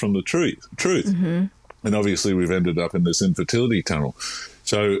further from the truth. And obviously, we've ended up in this infertility tunnel.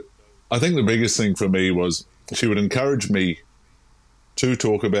 So I think the biggest thing for me was she would encourage me to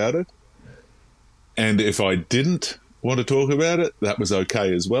talk about it, and if I didn't want to talk about it, that was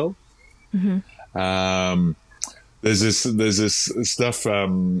okay as well. There's this stuff,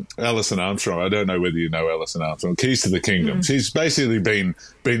 Alison Armstrong. I don't know whether you know Alison Armstrong. Keys to the Kingdom. She's basically been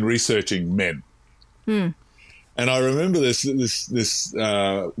researching men, And I remember this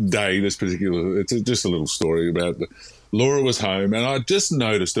day, this particular. It's just a little story about Laura was home, and I just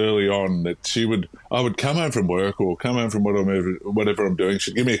noticed early on that I would come home from work or come home from whatever I'm doing.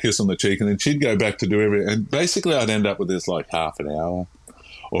 She'd give me a kiss on the cheek, and then she'd go back to do everything. And basically, I'd end up with this like half an hour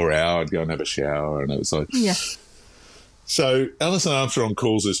or hour. I'd go and have a shower, and it was like, yeah. So Alison Armstrong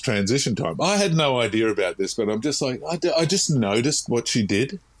calls this transition time. I had no idea about this, but I'm just like, I just noticed what she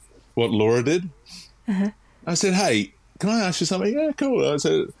did, what Laura did. Uh-huh. I said, hey, can I ask you something? Yeah, cool. I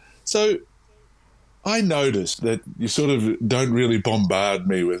said, so I noticed that you sort of don't really bombard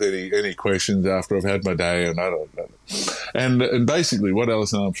me with any questions after I've had my day, and I don't know. And basically what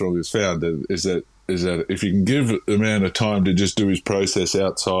Alison Armstrong has found is that if you can give a man a time to just do his process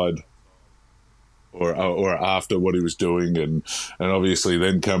outside or after what he was doing, and obviously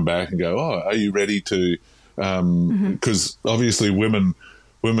then come back and go, oh, are you ready to? Because obviously women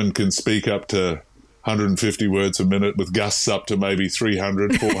can speak up to 150 words a minute with gusts up to maybe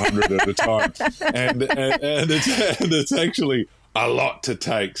 300, 400 at a time, and it's actually a lot to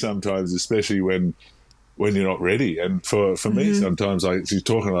take sometimes, especially when you're not ready. And for me, sometimes she's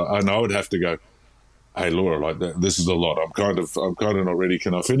talking, and I would have to go, hey Laura, like this is a lot. I'm kind of not ready.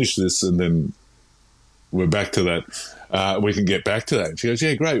 Can I finish this? And then we're back to that. We can get back to that. And she goes,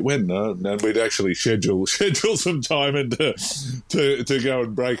 yeah, great. When? And we'd actually schedule some time and to go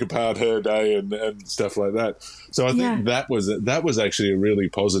and break apart her day and stuff like that. So I think that was actually a really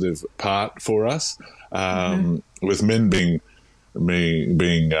positive part for us, with men being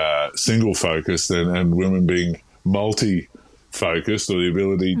single focused and women being multi focused, or the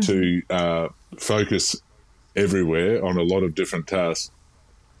ability to focus everywhere on a lot of different tasks.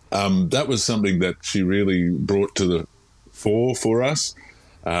 That was something that she really brought to the fore for us.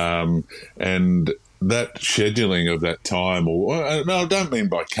 And that scheduling of that time, or no, I don't mean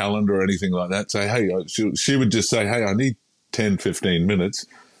by calendar or anything like that. Say, hey, she would just say, hey, I need 10, 15 minutes.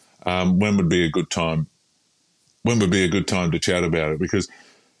 When would be a good time? When would be a good time to chat about it? Because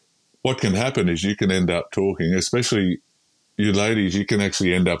what can happen is you can end up talking, especially you ladies, you can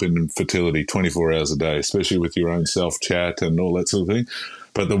actually end up in infertility 24 hours a day, especially with your own self-chat and all that sort of thing.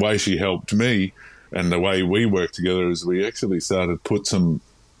 But the way she helped me and the way we worked together is we actually started put some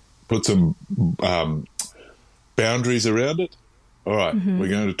boundaries around it. All right, we're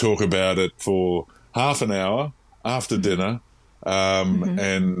going to talk about it for half an hour after dinner,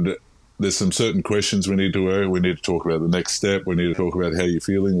 and there's some certain questions we need to work. We need to talk about the next step. We need to talk about how you're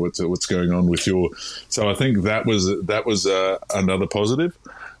feeling, what's going on with your. So I think that was another positive.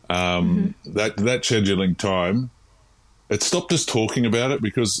 That scheduling time, it stopped us talking about it,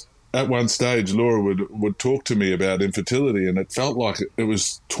 because at one stage Laura would talk to me about infertility, and it felt like it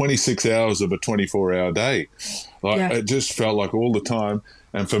was 26 hours of a 24-hour day. It just felt like all the time.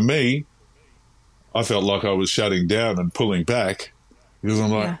 And for me, I felt like I was shutting down and pulling back, because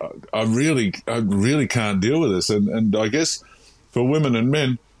I'm like, I really can't deal with this. And I guess for women and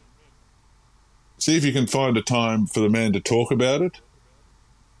men, see if you can find a time for the man to talk about it,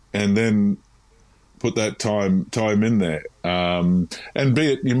 and then put that time in there. And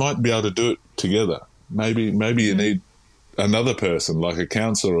you might be able to do it together. Maybe you need another person, like a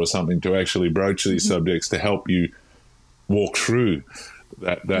counsellor or something, to actually broach these subjects to help you walk through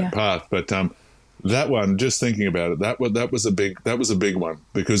that path. But that one, just thinking about it, that was a big one,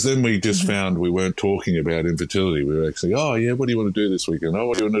 because then we just found we weren't talking about infertility. We were actually, oh yeah, what do you want to do this weekend? Oh,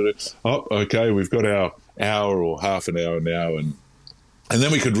 what do you want to do? Oh, okay, we've got our hour or half an hour now, and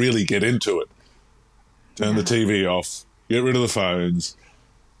then we could really get into it. Turn the TV off, get rid of the phones,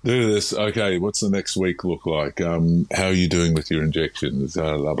 do this. Okay, what's the next week look like? How are you doing with your injections?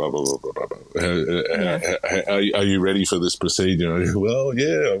 Blah, blah, blah, blah, blah, blah. Are you ready for this procedure? Well,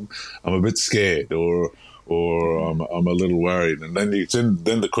 yeah, I'm a bit scared, or I'm a little worried. And then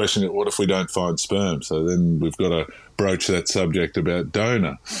the question is, what if we don't find sperm? So then we've got to broach that subject about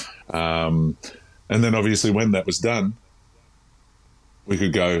donor. And then obviously when that was done, we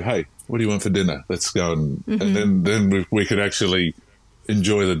could go, hey, what do you want for dinner? Let's go. And then we could actually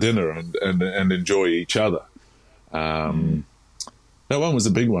enjoy the dinner and enjoy each other. That one was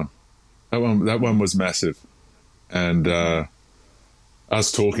a big one. That one was massive. And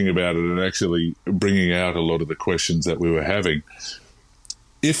us talking about it and actually bringing out a lot of the questions that we were having.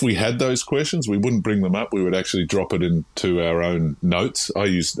 If we had those questions, we wouldn't bring them up. We would actually drop it into our own notes. I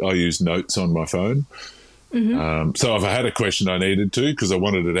use notes on my phone. So if I had a question I needed to, because I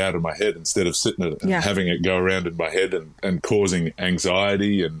wanted it out of my head instead of sitting and having it go around in my head and causing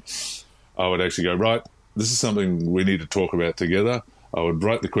anxiety, and I would actually go, right, this is something we need to talk about together. I would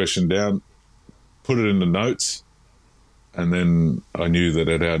write the question down, put it in the notes, and then I knew that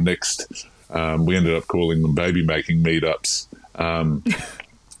at our next We ended up calling them baby making meetups.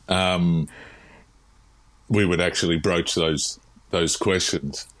 We would actually broach those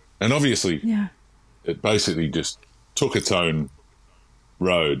questions, and obviously, it basically just took its own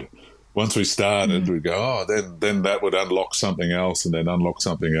road. Once we started, we'd go, then that would unlock something else, and then unlock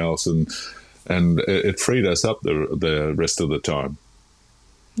something else, and it freed us up the rest of the time.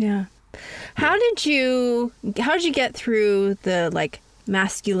 Yeah. How did you get through the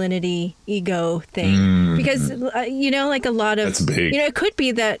masculinity ego thing? Because like a lot of, that's big. It could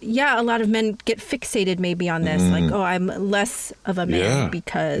be that a lot of men get fixated maybe on this, I'm less of a man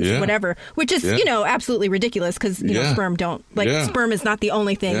because whatever, which is absolutely ridiculous, because sperm don't sperm is not the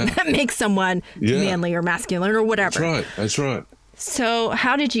only thing that makes someone manly or masculine or whatever. That's right. So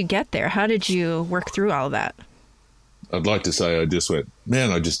how did you get there? How did you work through all of that? I'd like to say I just went,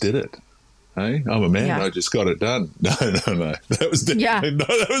 man, I just did it. Hey, I'm a man. I just got it done. No. That was definitely no.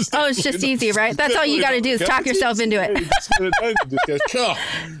 That was it's just easy, right? That's all you got to do is talk yourself into it. Just get it done. Just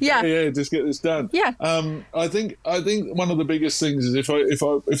go, just get this done. Yeah. I think one of the biggest things is if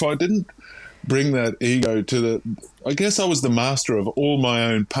I didn't bring that ego to the, I guess I was the master of all my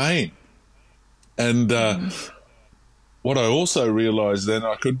own pain, and what I also realised then,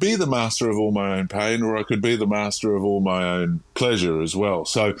 I could be the master of all my own pain, or I could be the master of all my own pleasure as well.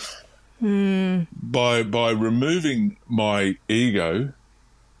 So. By removing my ego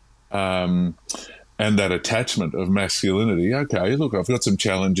and that attachment of masculinity, okay, look, I've got some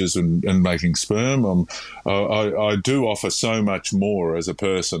challenges in making sperm. I do offer so much more as a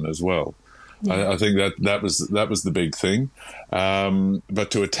person as well. Yeah. I think that was the big thing.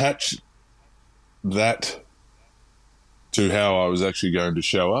 But to attach that to how I was actually going to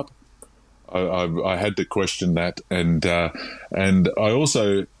show up, I had to question that, and I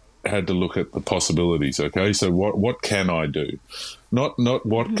also had to look at the possibilities. Okay, so what can I do? Not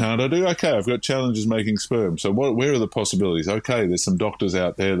what can't I do? Okay, I've got challenges making sperm. So where are the possibilities? Okay, there's some doctors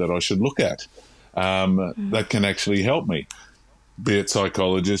out there that I should look at that can actually help me. Be it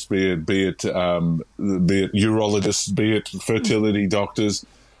psychologists, be it urologists, be it fertility doctors.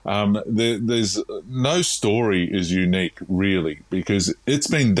 There's no story is unique really, because it's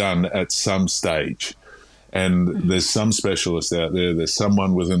been done at some stage. And there's some specialist out there. There's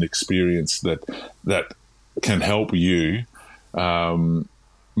someone with an experience that can help you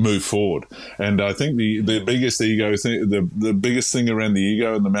move forward. And I think the biggest ego thing, the biggest thing around the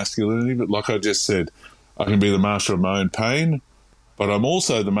ego and the masculinity, but like I just said, I can be the master of my own pain, but I'm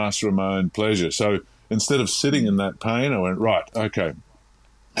also the master of my own pleasure. So instead of sitting in that pain, I went, right, okay,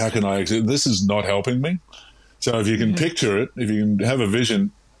 how can I exit? This is not helping me. So if you can picture it, if you can have a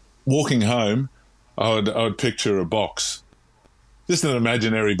vision, walking home, I would picture a box, just an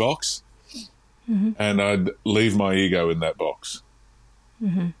imaginary box, and I'd leave my ego in that box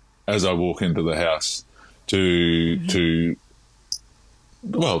as I walk into the house to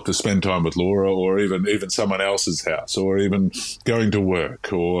spend time with Laura, or even someone else's house, or even going to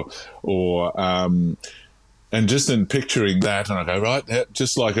work, or and just in picturing that, and I go, right,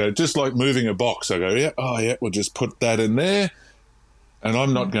 just like moving a box, I go, we'll just put that in there, and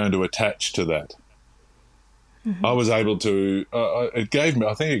I'm not going to attach to that. I was able to. I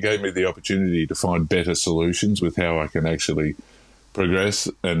think it gave me the opportunity to find better solutions with how I can actually progress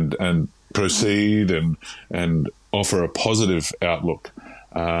and proceed and offer a positive outlook.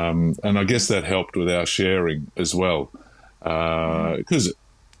 And I guess that helped with our sharing as well, because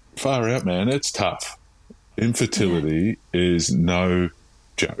far out, man, it's tough. Infertility is no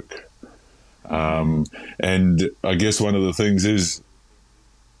joke, and I guess one of the things is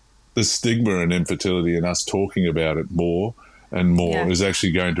the stigma in infertility, and us talking about it more and more is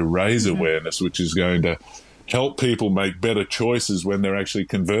actually going to raise awareness, which is going to help people make better choices when they're actually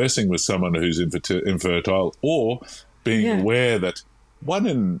conversing with someone who's infertile, or being aware that one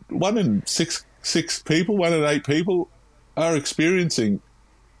in six people, 1 in 8 people are experiencing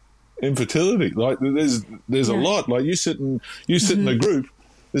infertility. Like there's a lot. Like you sit in a group,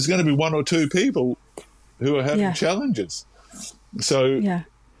 there's going to be 1 or 2 people who are having challenges. So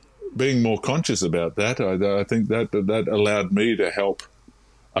being more conscious about that, I think that allowed me to help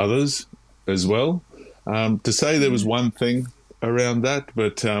others as well. To say there was one thing around that,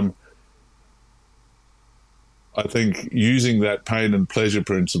 but I think using that pain and pleasure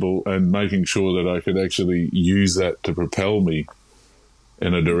principle and making sure that I could actually use that to propel me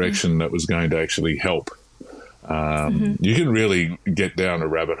in a direction that was going to actually help. You can really get down a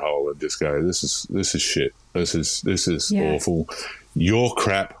rabbit hole and just go, this is shit. This is awful. You're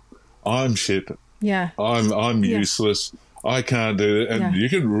crap. I'm shit. Yeah. I'm useless. I can't do it. And you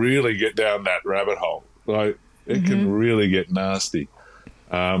can really get down that rabbit hole. Like it can really get nasty.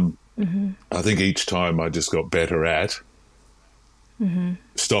 I think each time I just got better at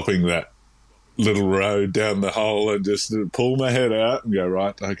stopping that little road down the hole and just pull my head out and go,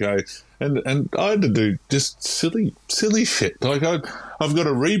 right, okay. And I had to do just silly shit. Like I've got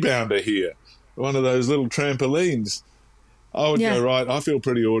a rebounder here, one of those little trampolines. I would go, right, I feel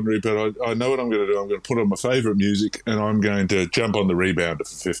pretty ordinary, but I know what I'm going to do. I'm going to put on my favourite music and I'm going to jump on the rebounder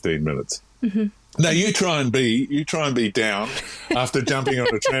for 15 minutes. Now, you try and be down after jumping on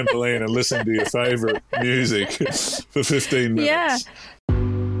a trampoline and listening to your favourite music for 15 minutes. Yeah.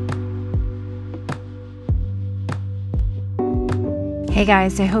 Hey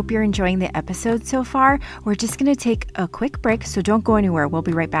guys, I hope you're enjoying the episode so far. We're just going to take a quick break, so don't go anywhere. We'll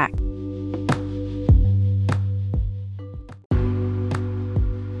be right back.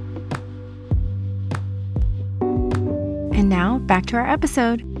 And now, back to our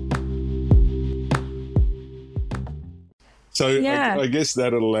episode. So I guess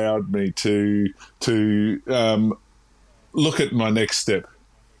that allowed me to look at my next step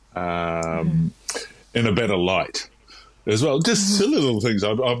in a better light as well. Just silly little things.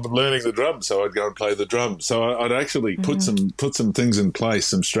 I'm learning the drums, so I'd go and play the drums. So I'd actually put some things in place,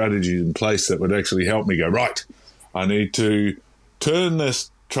 some strategies in place that would actually help me go, right, I need to turn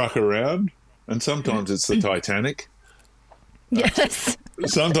this truck around. And sometimes it's the Titanic. Yes.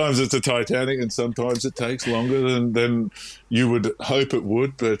 Sometimes it's a Titanic and sometimes it takes longer than you would hope it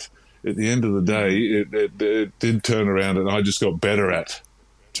would. But at the end of the day, it did turn around and I just got better at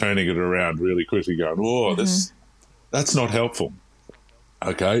turning it around really quickly going, oh, that's not helpful.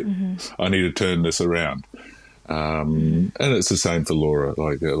 Okay, I need to turn this around. And it's the same for Laura,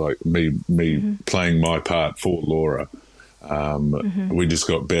 like me playing my part for Laura. We just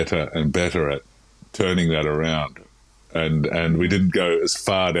got better and better at turning that around. And we didn't go as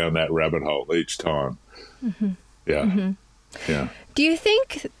far down that rabbit hole each time. Yeah. Do you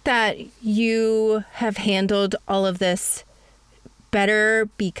think that you have handled all of this better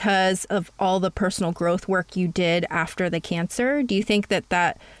because of all the personal growth work you did after the cancer? Do you think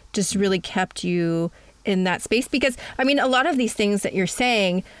that just really kept you in that space? Because, I mean, a lot of these things that you're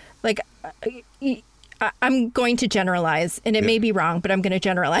saying, like, I'm going to generalize, and it may be wrong, but I'm going to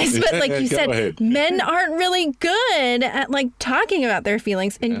generalize. But like you said, men aren't really good at like talking about their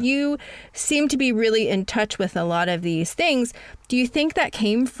feelings, and you seem to be really in touch with a lot of these things. Do you think that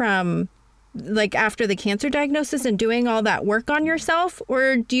came from like after the cancer diagnosis and doing all that work on yourself,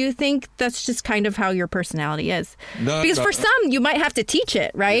 or do you think that's just kind of how your personality is? Because for some, you might have to teach it,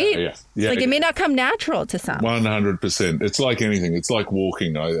 right? Yeah. Like it may not come natural to some. 100%. It's like anything. It's like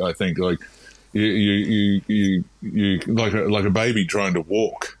walking. I think like. You like a baby trying to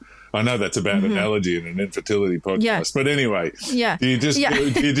walk. I know that's a bad analogy in an infertility podcast, but anyway, do you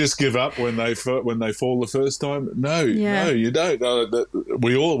just give up when they fall the first time? No, you don't.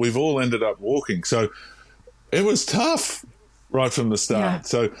 We've all ended up walking, so it was tough right from the start. Yeah.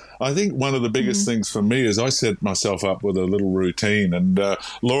 So I think one of the biggest things for me is I set myself up with a little routine, and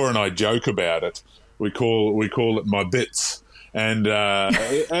Laura and I joke about it. We call it my bits. And I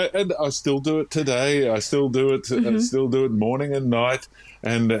still do it today. I still do it. I still do it morning and night.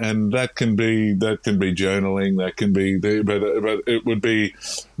 And that can be journaling. That can be but it would be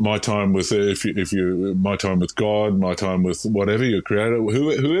my time with my time with God, my time with whatever your creator,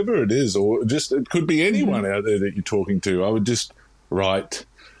 whoever it is, or just it could be anyone out there that you're talking to. I would just write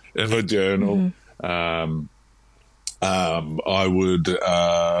in a journal. I would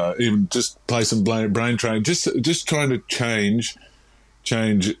even just play some brain training, just trying to change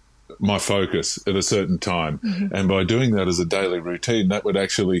my focus at a certain time. And by doing that as a daily routine, that would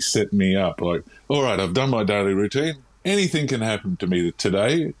actually set me up like, all right, I've done my daily routine. Anything can happen to me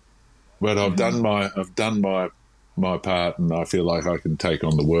today, but I've done my part, and I feel like I can take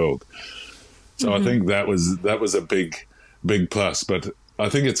on the world. So I think that was a big plus, but I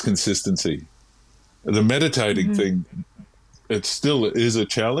think it's consistency. The meditating thing, it still is a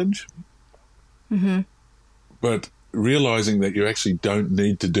challenge, but realizing that you actually don't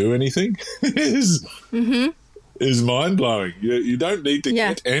need to do anything is mind-blowing. You don't need to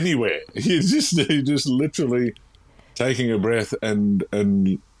get anywhere. You're just literally taking a breath and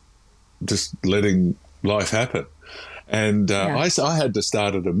just letting life happen. And I had to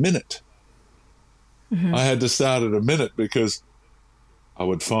start at a minute. I had to start at a minute because I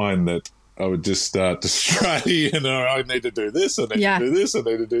would find that I would just start to stray, and I need to do this, I need to do this, I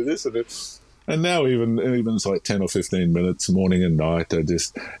need to do this, and now even it's like 10 or 15 minutes morning and night. I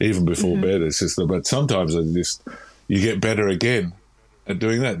just even before bed, it's just. But sometimes you get better again at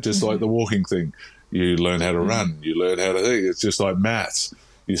doing that. Just like the walking thing, you learn how to run, you learn how to think. It's just like maths.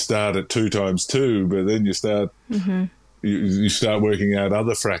 You start at 2 times 2, but then you start you start working out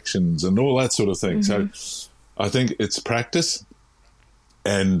other fractions and all that sort of thing. So I think it's practice,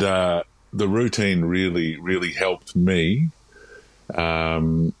 and the routine really helped me.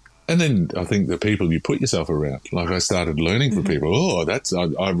 And then I think the people you put yourself around, like I started learning from people,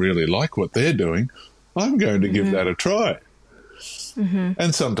 I really like what they're doing. I'm going to give that a try.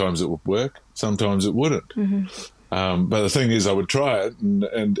 And sometimes it would work, sometimes it wouldn't. But the thing is, I would try it,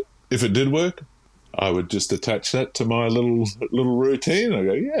 and if it did work, I would just attach that to my little routine. I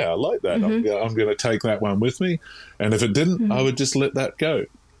go, yeah, I like that. I'm going to take that one with me. And if it didn't, I would just let that go.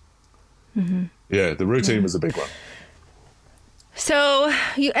 Yeah, the routine was a big one. So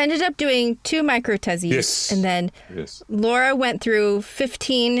you ended up doing 2 microteses. Yes. And then Laura went through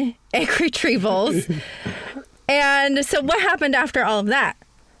 15 egg retrievals. And so what happened after all of that?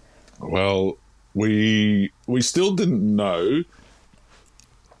 Well, we still didn't know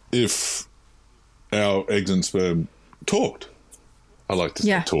if our eggs and sperm talked. I like to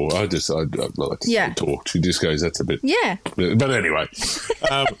say talk. I like to say talk. She just goes, that's a bit. Yeah. But anyway,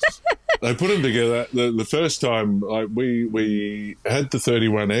 they put them together. The first time, like we had the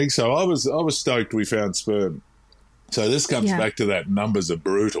 31 eggs, so I was stoked we found sperm. So this comes back to that numbers are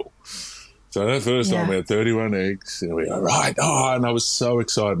brutal. So that first time we had 31 eggs, and we go, right, and I was so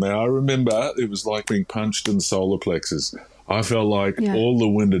excited. Now, I remember it was like being punched in the solar plexus. I felt like all the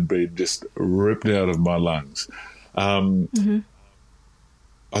wind had been just ripped out of my lungs. I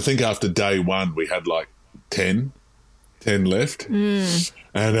think after day 1, we had like 10 left. And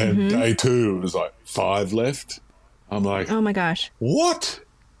then day 2, it was like 5 left. I'm like, oh my gosh, what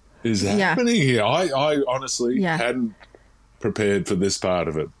is happening here? I honestly hadn't prepared for this part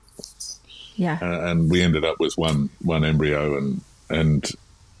of it. Yeah. And we ended up with one embryo, and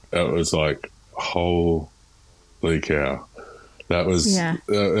it was like, holy cow. That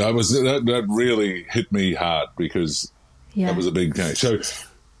really hit me hard, because that was a big change. So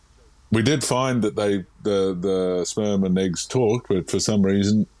we did find that the sperm and eggs talked, but for some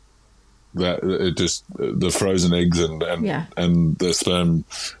reason that it just, the frozen eggs and the sperm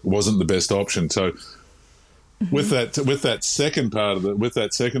wasn't the best option. So with that second part of with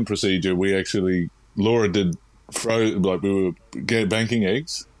that second procedure, Laura did we were banking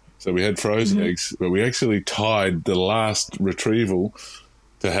eggs. So we had frozen eggs, but we actually tied the last retrieval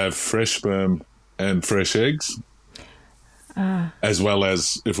to have fresh sperm and fresh eggs, as well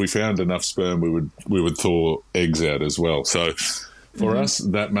as if we found enough sperm, we would thaw eggs out as well. So for us,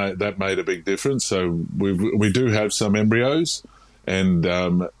 that made a big difference. So we do have some embryos, and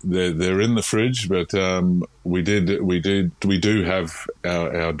they're in the fridge, but we do have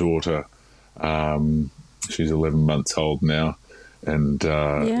our daughter. She's 11 months old now. And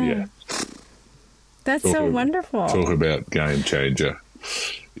that's so wonderful. Talk about game changer.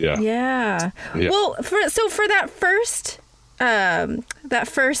 Yeah. Well, for that first egg the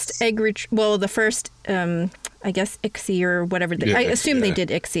first I guess ICSI or whatever I assume they did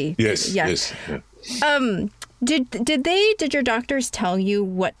ICSI. Yes. Did your doctors tell you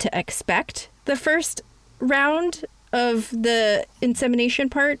what to expect the first round of the insemination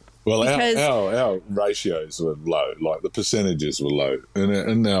part? Well, our ratios were low, like the percentages were low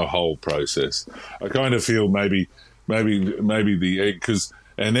in our whole process. I kind of feel maybe the egg, because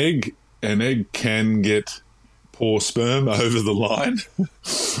an egg can get poor sperm over the line.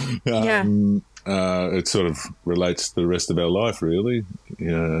 It sort of relates to the rest of our life, really.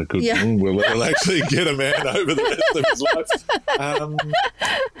 We'll actually get a man over the rest of his life.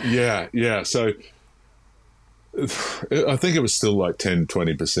 So I think it was still like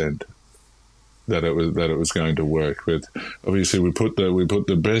 10-20% that it was going to work. But obviously we put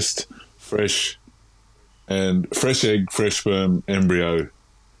the best fresh egg, fresh sperm embryo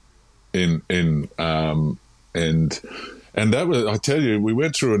in and that was, I tell you, we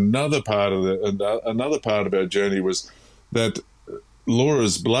went through another part of our journey was that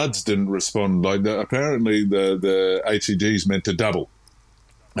Laura's bloods didn't respond. Like apparently the HCG's meant to double.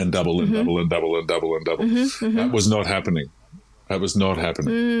 And double and double and double and double and double. That was not happening.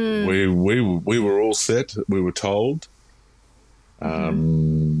 We were all set. We were told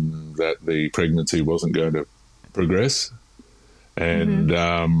that the pregnancy wasn't going to progress, and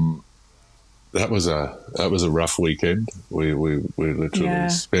that was a rough weekend. We literally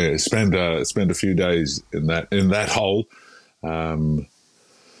spent a few days in that hole,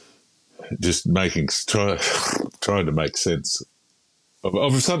 just trying to make sense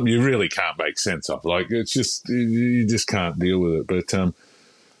of something you really can't make sense of. Like, it's just, you just can't deal with it. But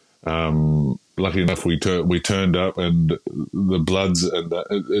lucky enough, we turned up, and the bloods, and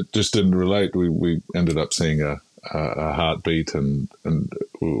it just didn't relate. We ended up seeing a heartbeat, and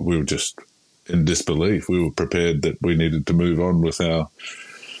we were just in disbelief. We were prepared that we needed to move on with our.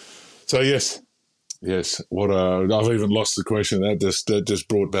 So yes. What I've even lost the question. That just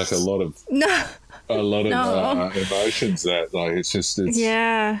brought back a lot of emotions. That like it's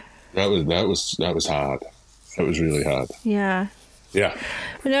yeah. That was hard. That was really hard. Yeah. Yeah.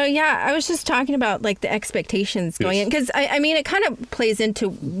 No, yeah. I was just talking about like the expectations going in, because I mean, it kind of plays into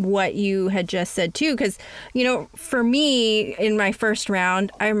what you had just said too. Because, you know, for me in my first round,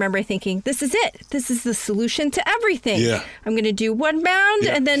 I remember thinking, this is it. This is the solution to everything. Yeah. I'm going to do one round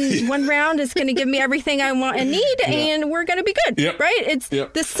and then one round is going to give me everything I want and need and we're going to be good. Yep. Right?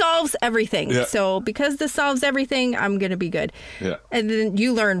 This solves everything. Yep. So because this solves everything, I'm going to be good. Yeah. And then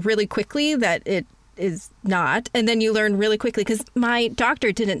you learn really quickly that it is not, and then you learn really quickly, because my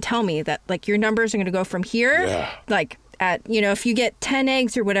doctor didn't tell me that like your numbers are going to go from here, like at, you know, if you get 10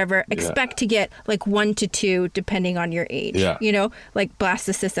 eggs or whatever, expect to get like 1 to 2 depending on your age, you know, like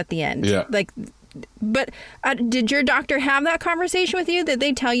blastocysts at the end, like. But did your doctor have that conversation with you? Did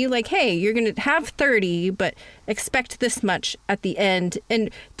they tell you like, hey, you're going to have 30, but expect this much at the end?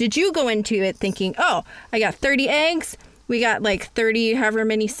 And did you go into it thinking, oh, I got 30 eggs, we got like 30 however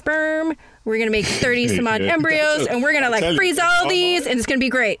many sperm, we're going to make 30 some odd embryos, and we're going to like freeze all these, and it's going to be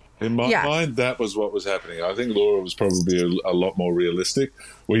great. In my mind, that was what was happening. I think Laura was probably a lot more realistic.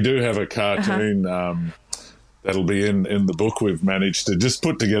 We do have a cartoon that'll be in the book. We've managed to just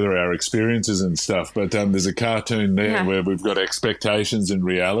put together our experiences and stuff. But there's a cartoon there where we've got expectations and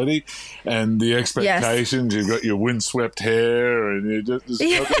reality. And the expectations, you've got your windswept hair and you just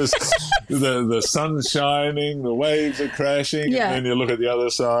got this, the sun's shining, the waves are crashing, and then you look at the other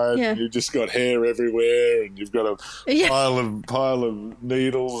side and you've just got hair everywhere and you've got a pile of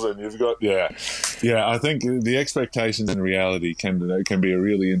needles and you've got, I think the expectations and reality can be a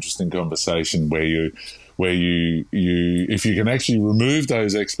really interesting conversation where you if you can actually remove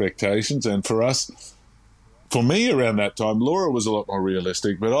those expectations. And for me around that time, Laura was a lot more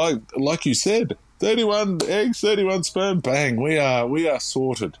realistic, but I, like you said, 31 eggs, 31 sperm, bang, we are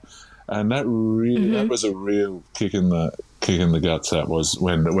sorted. And that really, that was a real kick in the guts. That was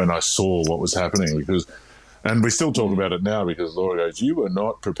when I saw what was happening, and we still talk about it now, because Laura goes, you were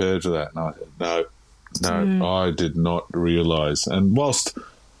not prepared for that. And I said, no, I did not realise. And whilst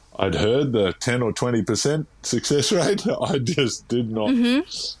I'd heard the 10 or 20% success rate, I just did not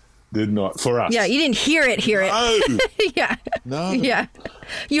for us. Yeah, you didn't hear it. No. No. Yeah.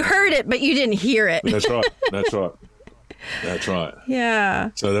 You heard it, but you didn't hear it. That's right. Yeah.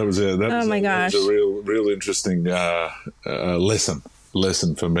 So that was a gosh. That was a real interesting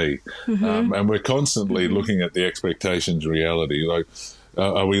lesson for me. And we're constantly looking at the expectations reality. Like,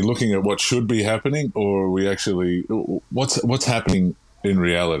 are we looking at what should be happening, or are we actually what's happening in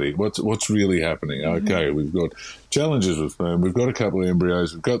reality? What's really happening? Okay, we've got challenges with sperm, we've got a couple of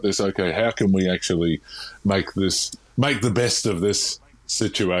embryos, we've got this. Okay, how can we actually make the best of this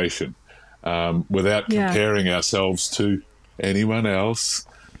situation without comparing ourselves to anyone else,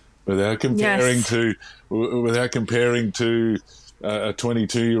 without comparing to a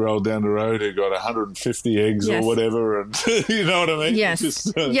 22-year-old down the road who got 150 eggs or whatever, and you know what I mean?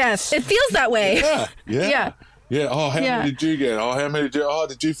 Yes, yes, it feels that way. Yeah. Oh, how many did you get? Oh, how many did you? Oh,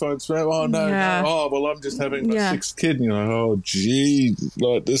 did you find sperm? Oh, no. Oh, well, I'm just having my sixth kid. And you're like, oh, gee,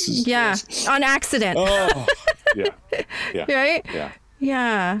 like this is on accident. Oh, yeah. Right?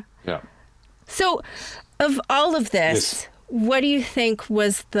 Yeah. So, of all of this, what do you think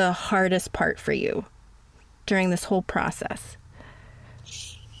was the hardest part for you during this whole process?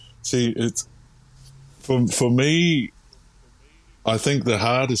 See, it's for me. I think the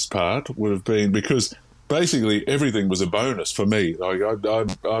hardest part would have been because basically everything was a bonus for me. Like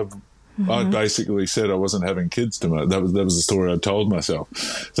I basically said I wasn't having kids tomorrow. That was the story I told myself.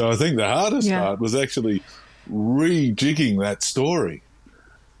 So I think the hardest part was actually rejigging that story,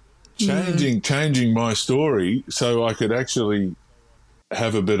 changing my story so I could actually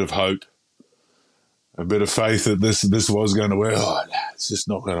have a bit of hope, a bit of faith that this was going to work. Oh, no, it's just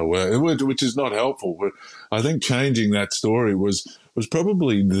not going to work, which is not helpful. But I think changing that story was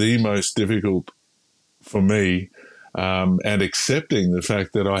probably the most difficult for me, and accepting the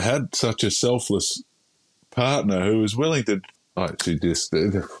fact that I had such a selfless partner who was willing to. She just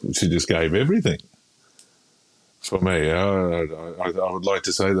gave everything for me. I would like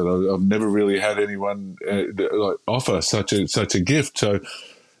to say that I've never really had anyone offer such a gift. So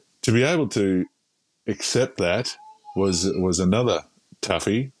to be able to accept that was another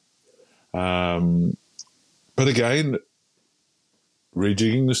toughie. But again,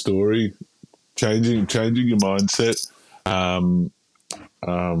 rejigging the story. Changing your mindset. I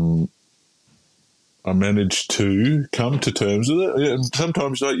managed to come to terms with it. And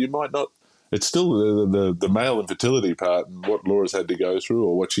sometimes you might not it's still the male infertility part, and what Laura's had to go through,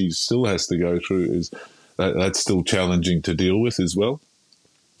 or what she still has to go through, is that's still challenging to deal with as well.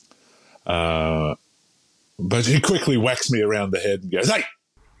 But she quickly whacks me around the head and goes, "Hey,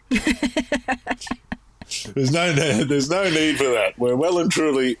 there's no need for that. We're well and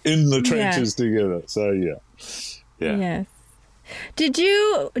truly in the trenches together." So yeah. Yes. Did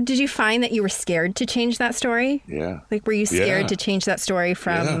you find that you were scared to change that story? Yeah. Like, were you scared to change that story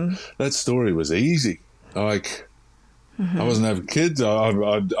from? Yeah. That story was easy. Like, I wasn't having kids.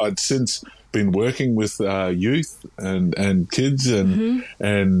 I'd since been working with youth and kids, and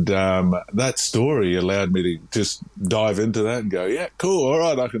that story allowed me to just dive into that and go, yeah, cool, all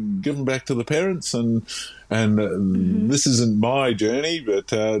right, I can give them back to the parents, and this isn't my journey, but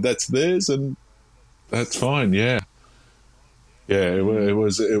that's theirs, and that's fine. Yeah. Yeah, it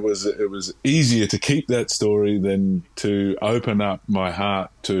was easier to keep that story than to open up my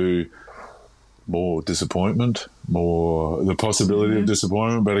heart to more disappointment, more the possibility of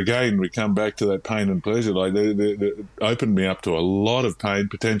disappointment. But again, we come back to that pain and pleasure. Like, it opened me up to a lot of pain,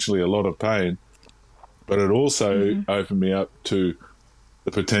 potentially a lot of pain, but it also opened me up to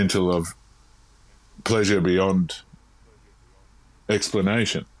the potential of pleasure beyond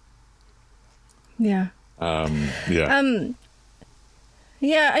explanation. Yeah.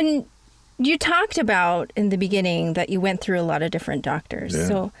 Yeah, and you talked about in the beginning that you went through a lot of different doctors. Yeah.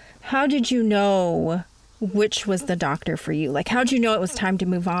 So how did you know which was the doctor for you? Like, how did you know it was time to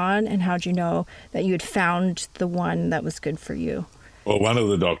move on, and how did you know that you had found the one that was good for you? Well, one of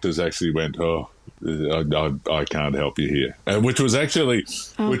the doctors actually went, "Oh, I can't help you here," which was actually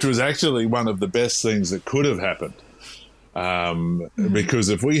one of the best things that could have happened. Because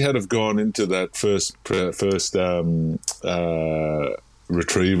if we had have gone into that first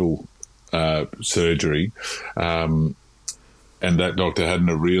retrieval surgery, and that doctor hadn't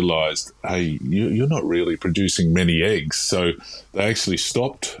have realised, hey, you're not really producing many eggs, so they actually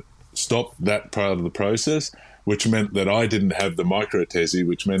stopped that part of the process, which meant that I didn't have the microtesy,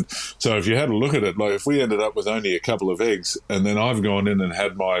 which meant, so if you had a look at it, like if we ended up with only a couple of eggs, and then I've gone in and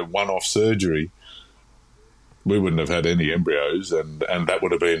had my one-off surgery, we wouldn't have had any embryos, and that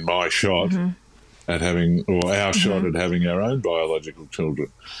would have been my shot at having, or our shot at having our own biological children.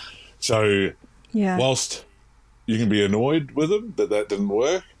 So whilst you can be annoyed with them that didn't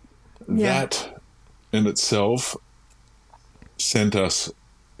work, that in itself sent us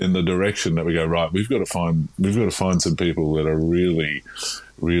in the direction that we go, right, we've got to find some people that are really,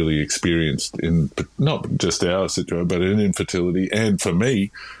 really experienced in not just our situation, but in infertility. And for me,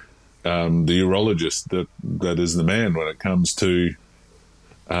 the urologist that is the man when it comes to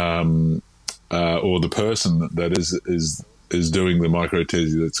or the person that is doing the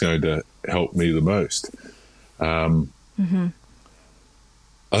microtesy that's going to help me the most. I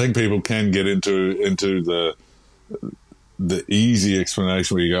think people can get into the easy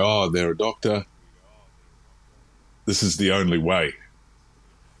explanation where you go, oh, they're a doctor, this is the only way.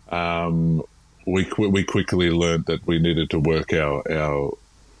 We quickly learned that we needed to work our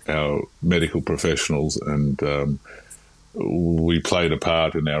medical professionals, and we played a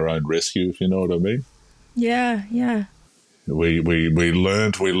part in our own rescue, if you know what I mean. Yeah. We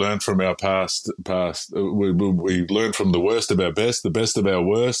learned from our past. We learned from the worst of our best, the best of our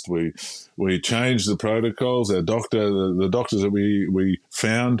worst. We changed the protocols. Our the doctors that we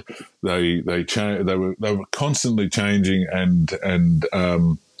found, they were constantly changing and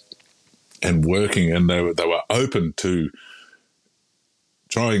working, and they were open to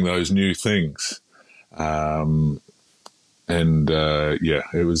trying those new things.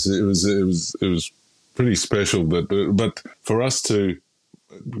 It was pretty special. But for us to,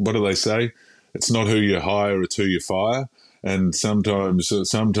 what do they say? It's not who you hire, it's who you fire. And sometimes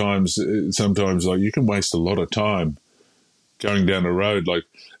like you can waste a lot of time going down a road, like,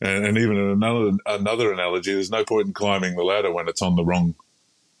 and even in another analogy, there's no point in climbing the ladder when it's on the wrong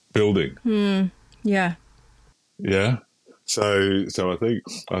building. Yeah. Yeah. So I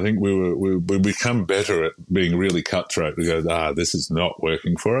think we become better at being really cutthroat. We go, this is not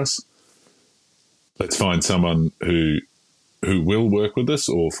working for us. Let's find someone who will work with us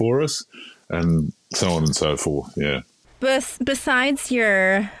or for us, and so on and so forth. Yeah. Besides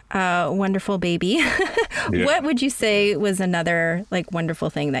your wonderful baby, what would you say was another like wonderful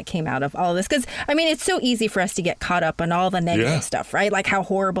thing that came out of all of this? Because I mean, it's so easy for us to get caught up on all the negative stuff, right? Like how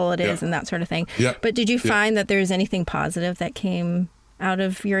horrible it is and that sort of thing. Yeah. But did you find that there's anything positive that came out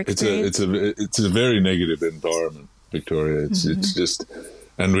of your experience? It's a very negative environment, Victoria. It's just,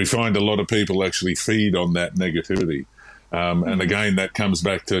 and we find a lot of people actually feed on that negativity. And again, that comes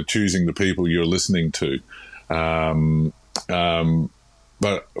back to choosing the people you're listening to.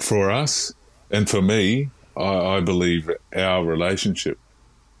 But for us, And for me, I believe our relationship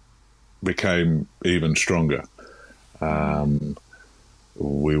became even stronger.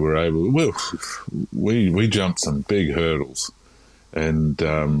 We were able, well, we jumped some big hurdles, and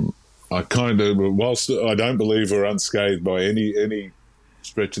I kind of, whilst I don't believe we're unscathed by any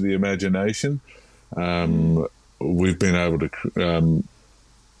stretch of the imagination, we've been able to,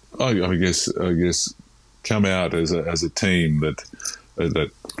 I guess, come out as a team that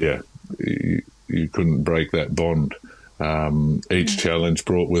you couldn't break that bond. Each challenge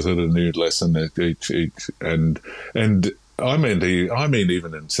brought with it a new lesson. Each and I mean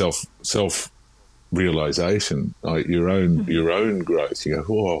even in self realization, like your own growth. You go,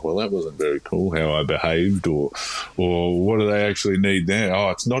 oh well, that wasn't very cool how I behaved, or what do they actually need now? Oh,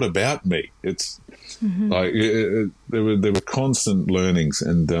 it's not about me. It's like there were constant learnings,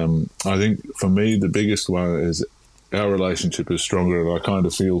 and I think for me the biggest one is our relationship is stronger, and I kind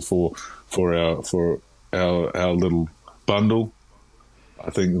of feel for our little bundle.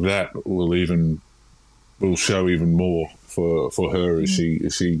 I think that will show even more for her as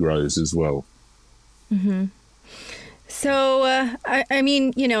she grows as well. So I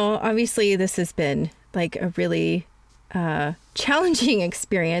mean, obviously this has been like a really challenging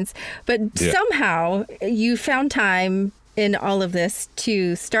experience, but somehow you found time in all of this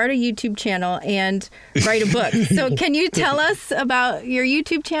to start a YouTube channel and write a book. So can you tell us about your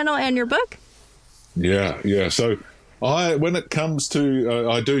YouTube channel and your book? Yeah. So when it comes to,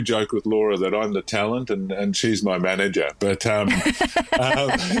 I do joke with Laura that I'm the talent and she's my manager, but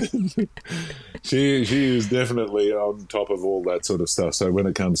she is definitely on top of all that sort of stuff. So when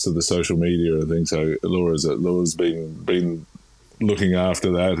it comes to the social media and things, so Laura's been looking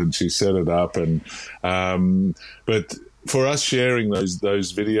after that, and she set it up, and but for us sharing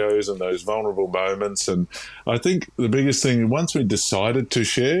those videos and those vulnerable moments, and I think the biggest thing, once we decided to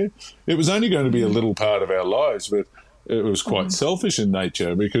share, it was only going to be a little part of our lives, but it was quite selfish in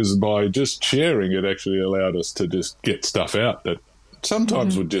nature, because by just sharing, it actually allowed us to just get stuff out that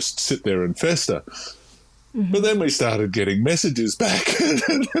sometimes would just sit there and fester. But then we started getting messages back,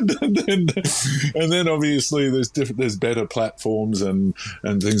 and then obviously there's better platforms and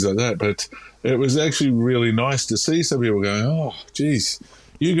things like that. But it was actually really nice to see some people going, "Oh, geez,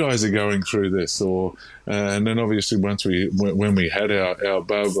 you guys are going through this," and then obviously when we had our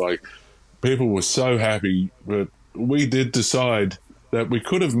bub, like, people were so happy. But we did decide that we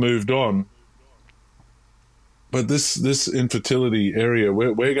could have moved on, but this infertility area,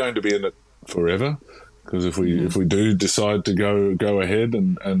 we're going to be in it forever. Because if we do decide to go ahead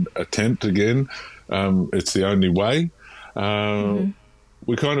and attempt again, it's the only way.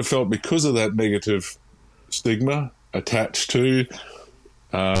 We kind of felt, because of that negative stigma attached to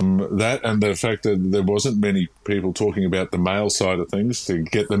that, and the fact that there wasn't many people talking about the male side of things, to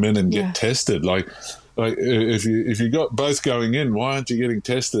get them in and get tested. Like if you got both going in, why aren't you getting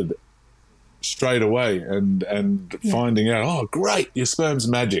tested straight away and finding out? Oh, great, your sperm's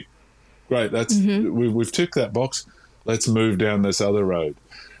magic. Great, that's we've ticked that box. Let's move down this other road.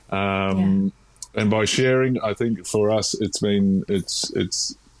 And by sharing, I think for us,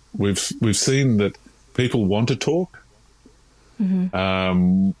 we've seen that people want to talk.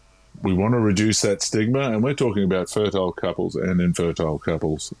 We want to reduce that stigma, and we're talking about fertile couples and infertile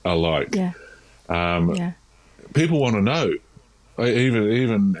couples alike. People want to know.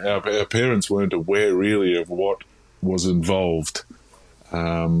 Even our parents weren't aware really of what was involved.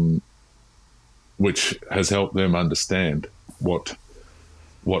 Which has helped them understand what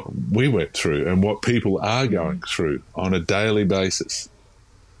we went through and what people are going through on a daily basis.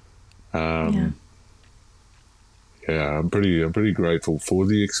 I'm pretty grateful for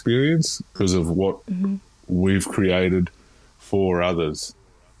the experience, because of what we've created for others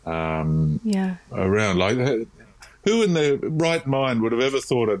around. Like, who in their right mind would have ever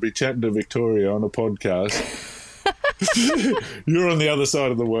thought I'd be chatting to Victoria on a podcast? You're on the other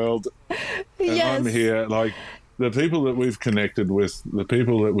side of the world, and I'm here. Like, the people that we've connected with, the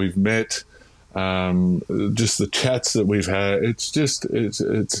people that we've met, just the chats that we've had. It's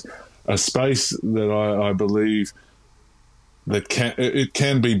a space that I believe that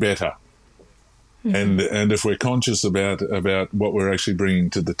can be better, and if we're conscious about what we're actually bringing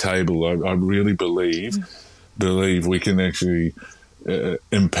to the table, I really believe we can actually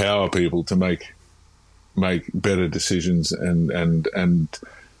empower people to make better decisions and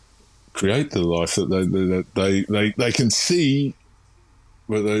create the life that they can see,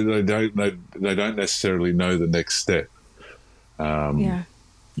 but they don't necessarily know the next step.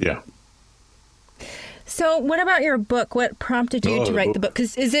 So what about your book? What prompted you to write the book?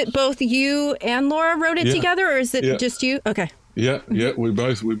 Because is it both you and Laura wrote it together, or is it just you? Okay. Yeah, yeah. We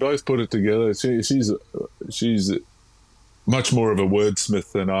both put it together. She's much more of a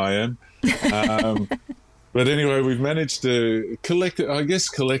wordsmith than I am. Um, But anyway, we've managed to collect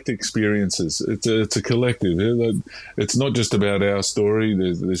experiences. It's a collective. It's not just about our story.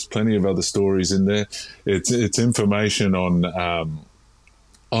 There's plenty of other stories in there. It's information on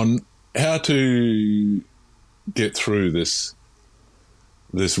how to get through this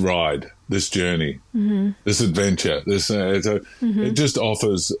ride, this journey, this adventure. It just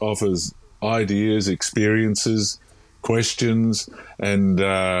offers ideas, experiences, questions, and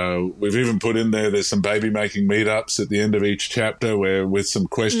we've even put in there's some baby making meetups at the end of each chapter with some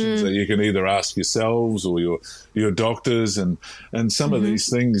questions that you can either ask yourselves or your doctors, and some of these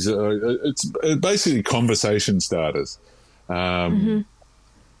things it's basically conversation starters.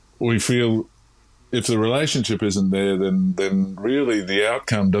 We feel if the relationship isn't there, then really the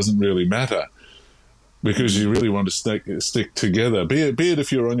outcome doesn't really matter, because you really want to stick together. Be it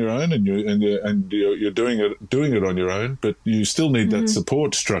if you're on your own and you're doing it on your own, but you still need that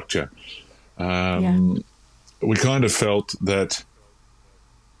support structure. We kind of felt that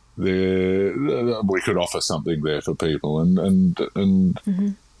we could offer something there for people, and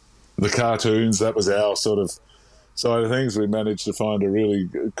the cartoons, that was our sort of side of things. We managed to find a really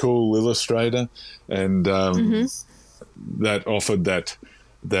cool illustrator, and that offered that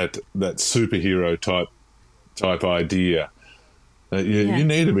superhero type idea. You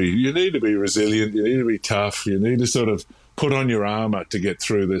need to be resilient. You need to be tough. You need to sort of put on your armor to get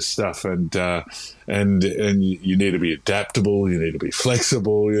through this stuff, and you need to be adaptable. You need to be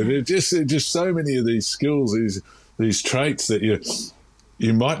flexible. Just so many of these skills, these traits that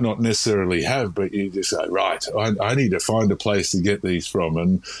you might not necessarily have, but you just say, right, I need to find a place to get these from,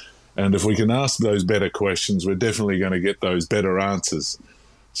 and if we can ask those better questions, we're definitely going to get those better answers.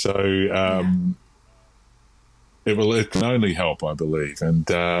 So it can only help, I believe. And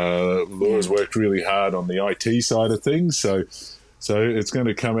Laura's worked really hard on the IT side of things, so it's going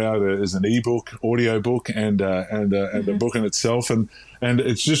to come out as an ebook, audio book, and a book in itself. And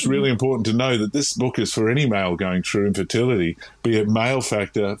it's just really important to know that this book is for any male going through infertility, be it male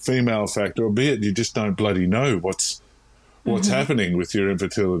factor, female factor, or be it you just don't bloody know what's happening with your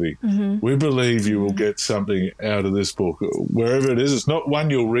infertility. We believe you will get something out of this book, wherever it is. It's not one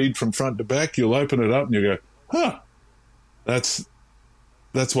you'll read from front to back. You'll open it up and you go, huh, that's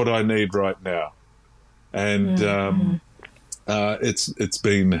what I need right now. And it's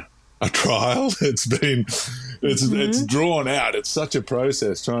been a trial. It's drawn out. It's such a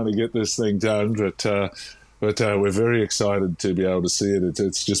process trying to get this thing done, but we're very excited to be able to see it.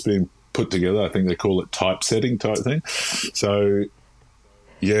 It's just been put together. I think they call it typesetting type thing. So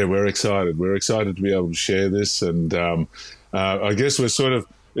yeah, we're excited. We're excited to be able to share this, and I guess we're sort of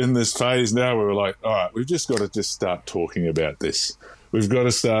in this phase now where we're like, all right, we've just got to start talking about this. We've got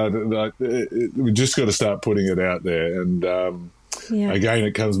to start, we've just got to start putting it out there. And again,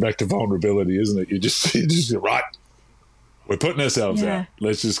 it comes back to vulnerability, isn't it? You just right, we're putting ourselves out.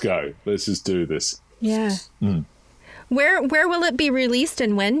 Let's just go. Let's just do this. Yeah. Where will it be released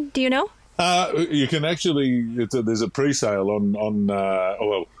and when? Do you know? You can actually, there's a pre-sale on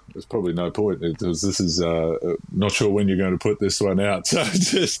well, there's probably no point because this is not sure when you're going to put this one out. So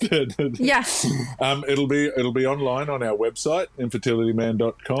just it'll be online on our website,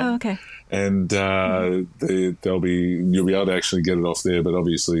 infertilityman.com. Oh, okay. And you'll be able to actually get it off there. But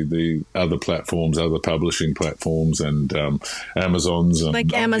obviously the other platforms, other publishing platforms, and Amazon's and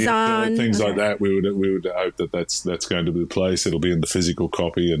like Amazon things like that. We would hope that's going to be the place. It'll be in the physical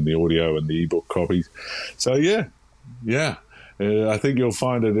copy and the audio and the ebook copies. So yeah. I think you'll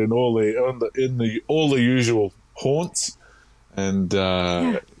find it in all the usual haunts, and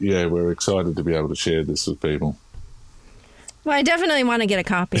we're excited to be able to share this with people. Well, I definitely want to get a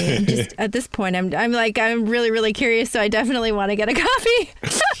copy. I'm just at this point, I'm really, really curious, so I definitely want to get a copy.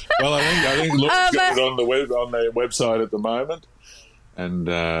 Well, I think Laura's got it on their website at the moment, and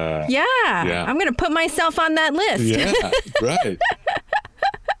I'm going to put myself on that list. Yeah, right.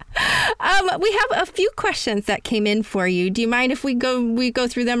 We have a few questions that came in for you. Do you mind if we go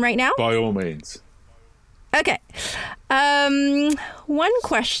through them right now? By all means. Okay. One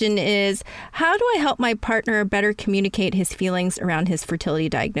question is, how do I help my partner better communicate his feelings around his fertility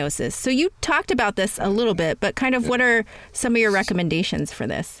diagnosis? So you talked about this a little bit, but kind of what are some of your recommendations for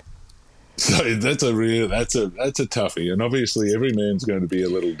this? So that's a toughie, and obviously every man's going to be a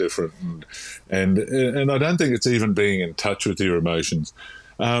little different, and I don't think it's even being in touch with your emotions.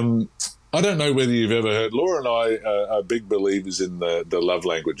 I don't know whether you've ever heard, Laura and I are big believers in the love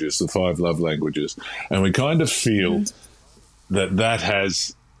languages, the 5 love languages. And we kind of feel that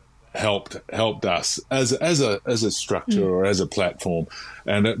has helped us as a structure or as a platform,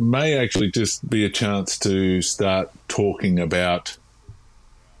 and it may actually just be a chance to start talking about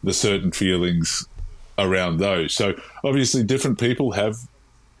the certain feelings around those. So obviously different people have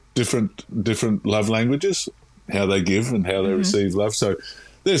different love languages, how they give and how they receive love. So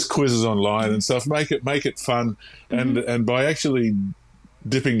there's quizzes online and stuff. Make it fun, and by actually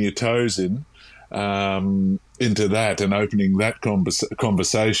dipping your toes into that and opening that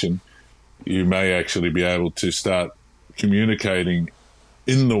conversation, you may actually be able to start communicating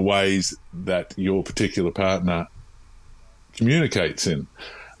in the ways that your particular partner communicates in.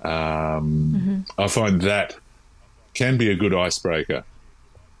 I find that can be a good icebreaker.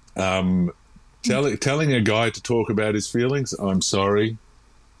 Telling a guy to talk about his feelings, I'm sorry,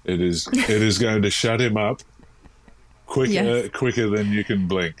 it is going to shut him up quicker than you can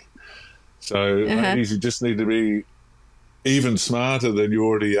blink. So ladies, you just need to be even smarter than you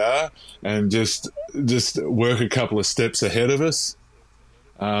already are, and just work a couple of steps ahead of us.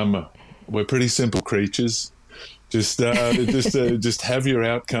 We're pretty simple creatures. Just have your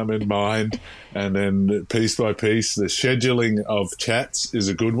outcome in mind, and then piece by piece, the scheduling of chats is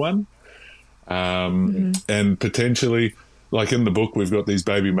a good one. And potentially, like in the book, we've got these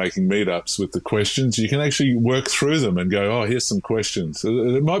baby making meetups with the questions. You can actually work through them and go, oh, here's some questions.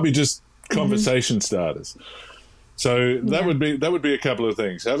 It might be just conversation starters. So that would be a couple of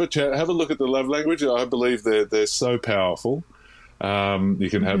things. Have a chat, have a look at the love language. I believe they're so powerful. You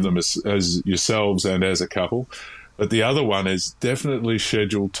can have them as yourselves and as a couple. But the other one is definitely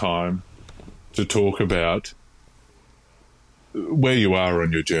schedule time to talk about where you are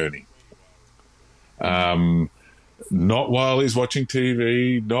on your journey. Not while he's watching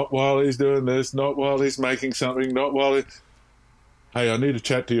TV, not while he's doing this, not while he's making something, not while hey, I need to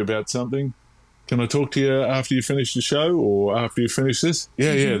chat to you about something. Can I talk to you after you finish the show or after you finish this?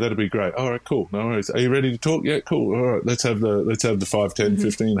 Yeah, that'd be great. All right, cool. No worries. Are you ready to talk? Yeah, cool. All right, let's have the 5, 10,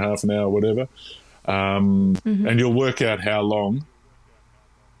 15, half an hour, whatever. And you'll work out how long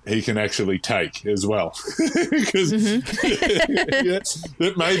he can actually take as well. Because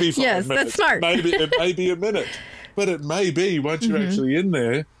it may be 5 minutes. That's smart. It may be a minute. But it may be once you're actually in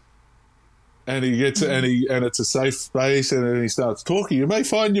there and he gets and it's a safe space and then he starts talking, you may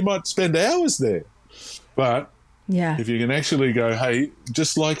find you might spend hours there. But if you can actually go, hey,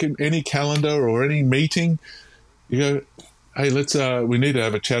 just like in any calendar or any meeting, you go, hey, we need to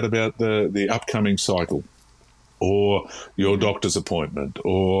have a chat about the upcoming cycle or your doctor's appointment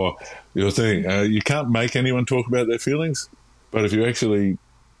or your thing. You can't make anyone talk about their feelings, but if you actually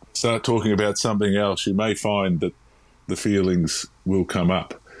start talking about something else, you may find that the feelings will come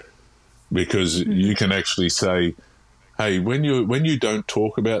up because you can actually say, hey, when you don't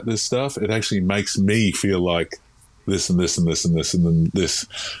talk about this stuff, it actually makes me feel like this and this and this and this and then this.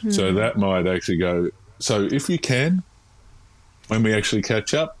 So that might actually go, so if you can, when we actually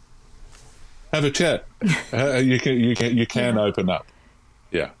catch up, have a chat. You can open up.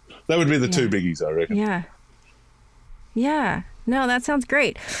 Yeah. That would be the two biggies, I reckon. Yeah. No, that sounds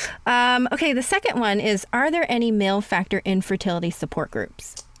great. Okay, the second one is, are there any male factor infertility support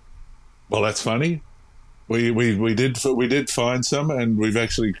groups? Well, that's funny. We did find some, and we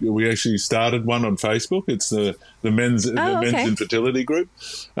actually started one on Facebook. It's the men's infertility group.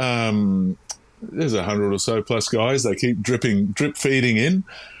 There's 100 or so plus guys. They keep drip feeding in.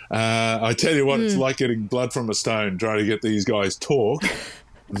 I tell you what, it's like getting blood from a stone trying to get these guys talk.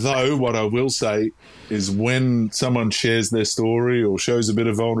 Though what I will say is when someone shares their story or shows a bit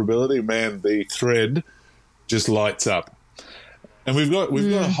of vulnerability, man, the thread just lights up. And we've got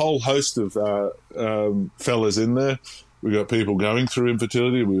a whole host of fellas in there. We've got people going through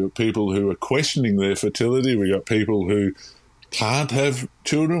infertility. We've got people who are questioning their fertility. We've got people who can't have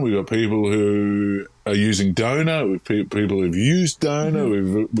children. We've got people who are using donor. We've people who've used donor.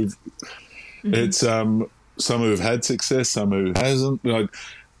 We've it's some who've had success, some who hasn't.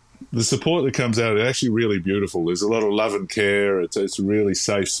 The support that comes out is actually really beautiful. There's a lot of love and care. It's a really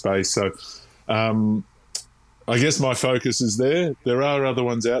safe space. So I guess my focus is there. There are other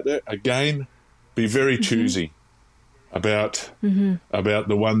ones out there. Again, be very choosy about the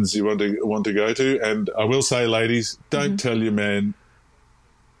ones you want to go to. And I will say, ladies, don't tell your man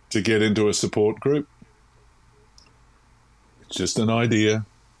to get into a support group. It's just an idea.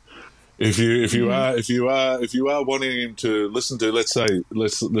 If you are wanting him to listen to, let's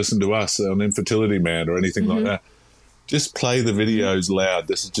listen to us on Infertility Man or anything like that, just play the videos loud.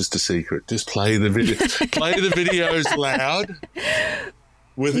 This is just a secret. Just play the videos loud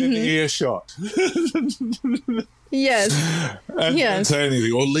within earshot. Yes. And say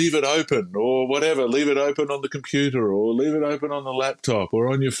anything, or leave it open, or whatever. Leave it open on the computer, or leave it open on the laptop,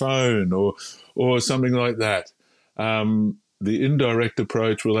 or on your phone, or something like that. The indirect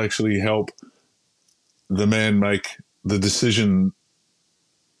approach will actually help the man make the decision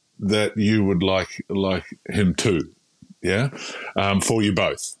that you would like him to, for you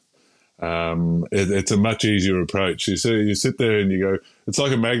both. It's a much easier approach. You see, you sit there and you go, it's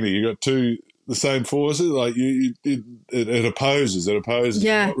like a magnet. You got the same forces, like it opposes,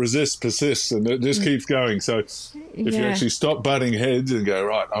 yeah, resists, persists, and it just keeps going. So if you actually stop butting heads and go,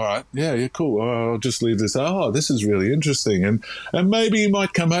 right, all right, yeah, cool, I'll just leave this. Oh, this is really interesting, and maybe you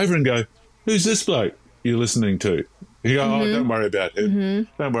might come over and go, who's this bloke you're listening to? You go, oh, don't worry about him.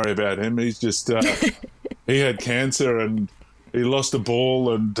 Don't worry about him. He's just he had cancer and he lost a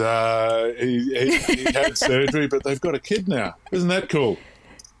ball and he had surgery, but they've got a kid now. Isn't that cool?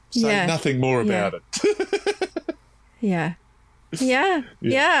 Say nothing more about it. Yeah. No,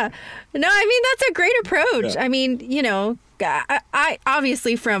 I mean, that's a great approach. I mean, I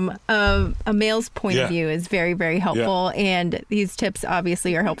obviously from a male's point of view is very, very helpful. And these tips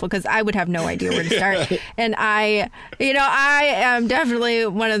obviously are helpful because I would have no idea where to start. And I am definitely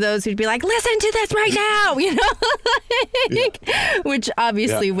one of those who'd be like, listen to this right now, which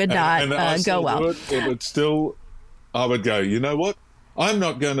obviously would not go well. It would still, I would go, you know what? I'm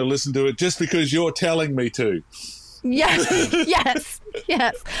not going to listen to it just because you're telling me to. Yes.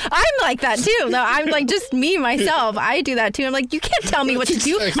 I'm like that too. No, I'm like just me, myself. I do that too. I'm like, you can't tell me what to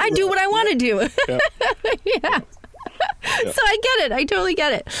do. I do what I want to do. Yeah. So I get it. I totally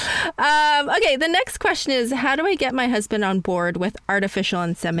get it. Okay, the next question is, how do I get my husband on board with artificial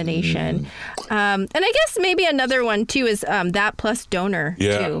insemination? And I guess maybe another one too is that plus donor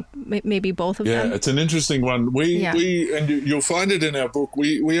too. Maybe both of them. Yeah, it's an interesting one. We and you'll find it in our book.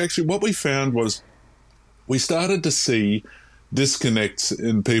 We actually, what we found was we started to see disconnects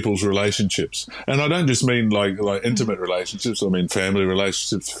in people's relationships. And I don't just mean like intimate relationships. I mean family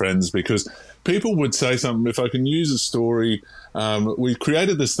relationships, friends, because people would say something. If I can use a story, we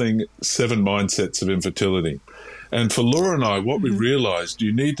created this thing, 7 Mindsets of Infertility. And for Laura and I, what we realized,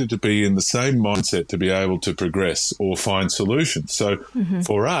 you needed to be in the same mindset to be able to progress or find solutions. So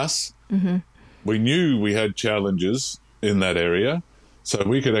for us, we knew we had challenges in that area, so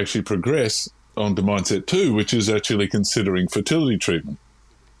we could actually progress onto mindset 2, which is actually considering fertility treatment.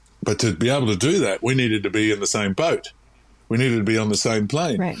 But to be able to do that, we needed to be in the same boat. We needed to be on the same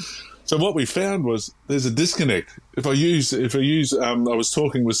plane. Right. So what we found was there's a disconnect. I was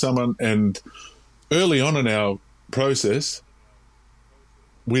talking with someone, and early on in our process,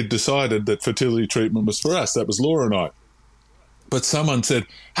 we'd decided that fertility treatment was for us. That was Laura and I. But someone said,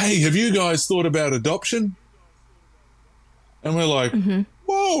 hey, have you guys thought about adoption? And we're like,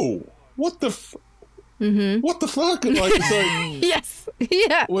 whoa. What the fuck? Like, so yes.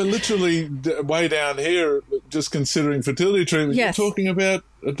 Yeah. We're literally way down here just considering fertility treatment. Yes. You're talking about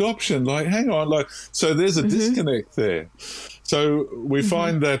adoption. Like, hang on. Like, so there's a disconnect there. So we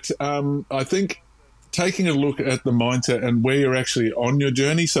find that I think taking a look at the mindset and where you're actually on your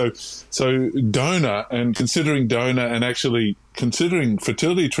journey. So donor and considering donor and actually considering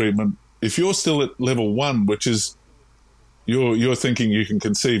fertility treatment, if you're still at level 1, which is you're thinking you can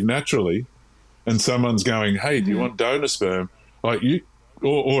conceive naturally, and someone's going, hey, do you want donor sperm? Like you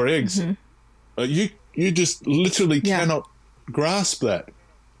or eggs? You just literally cannot grasp that.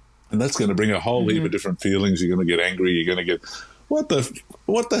 And that's going to bring a whole heap of different feelings. You're going to get angry. You're going to get, what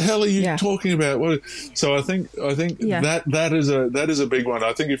the hell are you talking about? So I think that is a big one.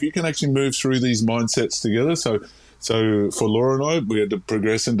 I think if you can actually move through these mindsets together. So for Laura and I, we had to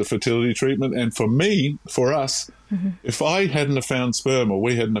progress into fertility treatment. And for us, if I hadn't have found sperm, or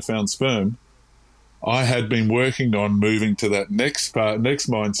we hadn't have found sperm, I had been working on moving to that next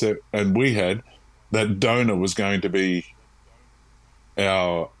mindset, and we had that donor was going to be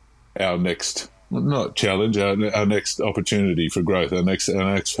our next, not challenge, our next opportunity for growth, our next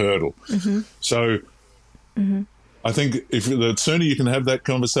hurdle. So I think the sooner you can have that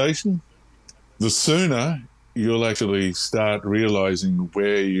conversation, the sooner you'll actually start realizing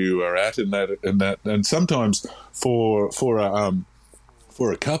where you are at in that. And sometimes for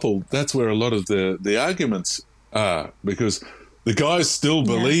a couple, that's where a lot of the arguments are, because the guy's still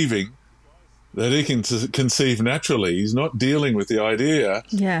believing that he can conceive naturally. He's not dealing with the idea.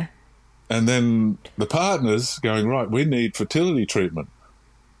 Yeah. And then the partner's going, right, we need fertility treatment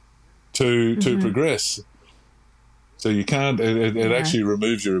to progress. So you can't. It actually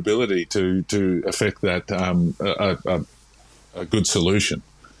removes your ability to affect that a good solution.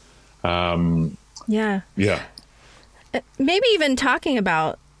 Maybe even talking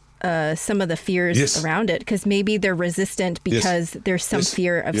about some of the fears around it, because maybe they're resistant because there's some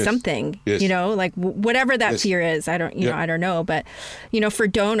fear of something, like whatever that fear is. I don't, I don't know. But, for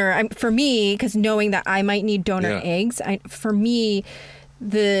donor, for me, because knowing that I might need donor eggs, for me,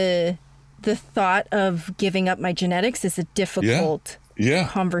 the thought of giving up my genetics is a difficult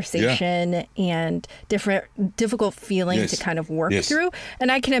conversation and difficult feeling to kind of work through.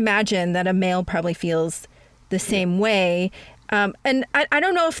 And I can imagine that a male probably feels the same way. And I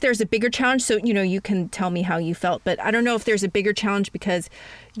don't know if there's a bigger challenge. So, you can tell me how you felt, but I don't know if there's a bigger challenge because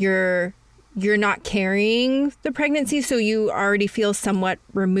you're not carrying the pregnancy, so you already feel somewhat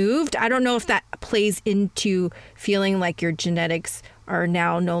removed. I don't know if that plays into feeling like your genetics are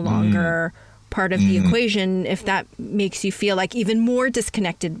now no longer part of the equation, if that makes you feel like even more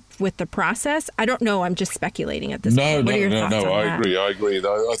disconnected with the process. I don't know. I'm just speculating at this point. What are your thoughts on that? I agree.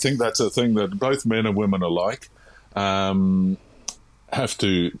 I think that's a thing that both men and women alike have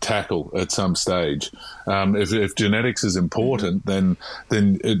to tackle at some stage. If genetics is important, then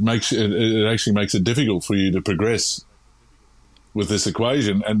it actually makes it difficult for you to progress with this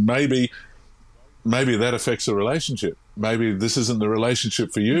equation, and maybe that affects the relationship. Maybe this isn't the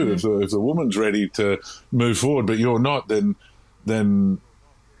relationship for you. If the woman's ready to move forward, but you're not, then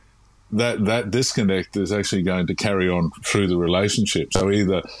that disconnect is actually going to carry on through the relationship. So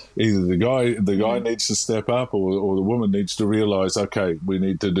either the guy needs to step up, or the woman needs to realize, okay, we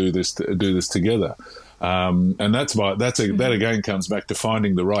need to do this together. And that again comes back to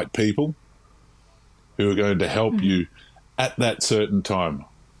finding the right people who are going to help you at that certain time.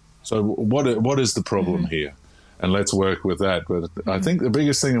 So what is the problem here? And let's work with that. But I think the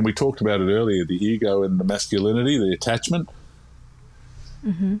biggest thing, and we talked about it earlier, the ego and the masculinity, the attachment,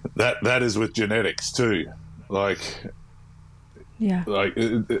 that is with genetics too. If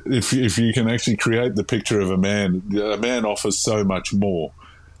you can actually create the picture of a man offers so much more.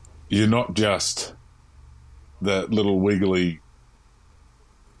 You're not just that little wiggly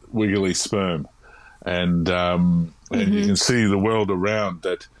sperm, and you can see the world around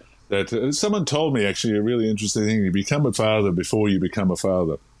that. That someone told me actually a really interesting thing: you become a father before you become a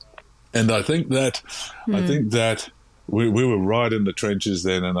father, and I think that we were right in the trenches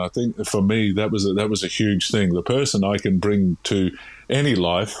then, and I think for me that was a huge thing. The person I can bring to any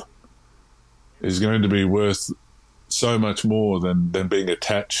life is going to be worth so much more than being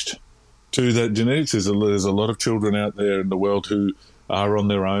attached to that genetics. There's a lot of children out there in the world who are on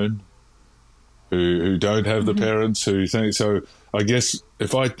their own, who don't have the parents, who think so. I guess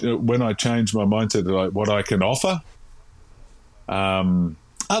when I change my mindset to like what I can offer,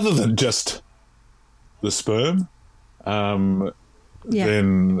 other than just the sperm, then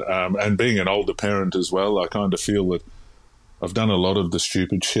and being an older parent as well, I kind of feel that I've done a lot of the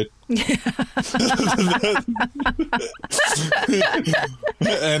stupid shit, I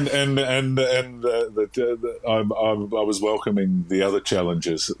was welcoming the other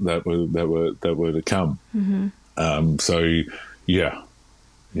challenges that were to come. Yeah.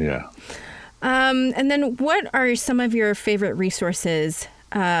 And then what are some of your favorite resources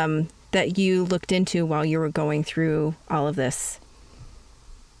that you looked into while you were going through all of this?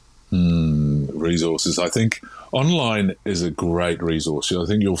 Resources. I think online is a great resource. I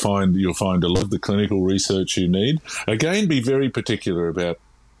think you'll find a lot of the clinical research you need. Again, be very particular about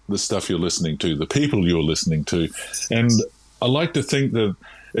the stuff you're listening to, the people you're listening to. And I like to think that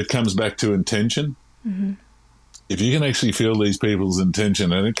it comes back to intention. If you can actually feel these people's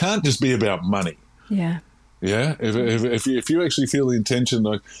intention, and it can't just be about money. Yeah. If you actually feel the intention,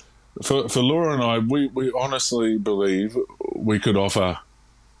 like for Laura and I, we honestly believe we could offer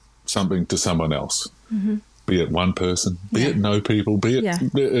something to someone else, be it one person, be it no people, be it.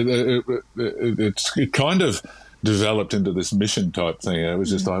 It kind of developed into this mission type thing. It was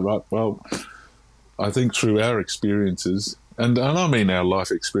just like, right, well, I think through our experiences. And I mean our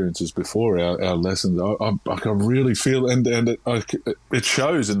life experiences before our lessons, I can really feel, and it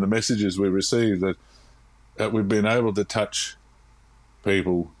shows in the messages we receive that we've been able to touch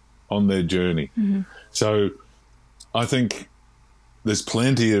people on their journey. So I think there's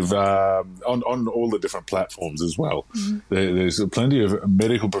plenty of, on all the different platforms as well, there's plenty of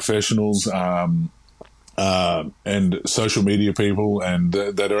medical professionals and social media people and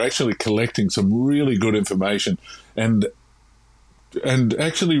that are actually collecting some really good information and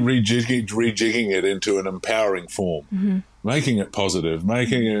actually rejigging it into an empowering form, making it positive,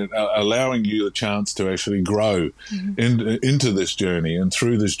 making it allowing you the chance to actually grow into this journey and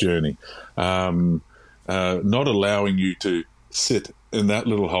through this journey, not allowing you to sit in that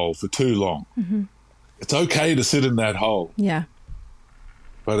little hole for too long. It's okay to sit in that hole. Yeah.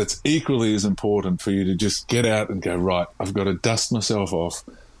 But it's equally as important for you to just get out and go, right, I've got to dust myself off.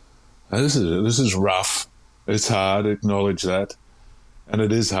 This is rough. It's hard. Acknowledge that, and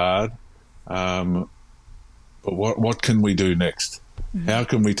it is hard. But what can we do next? Mm-hmm. How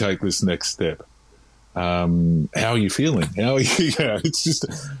can we take this next step? How are you feeling? How are you? Yeah, it's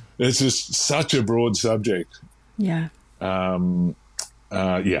just such a broad subject. Yeah. I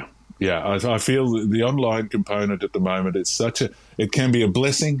feel the online component at the moment, it can be a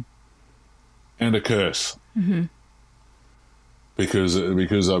blessing and a curse. Mm-hmm.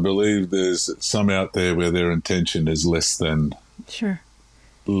 Because I believe there's some out there where their intention is less than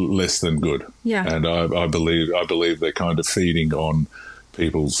good. Yeah. And I believe they're kind of feeding on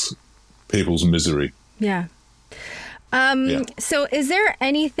people's misery. Yeah. So is there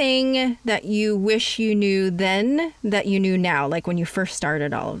anything that you wish you knew then that you knew now, like when you first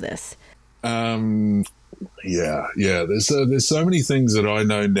started all of this? Yeah. There's so many things that I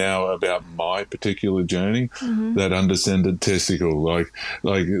know now about my particular journey, mm-hmm. that undescended testicle, like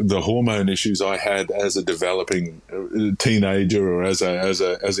the hormone issues I had as a developing teenager or as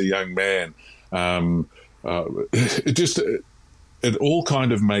a young man. It all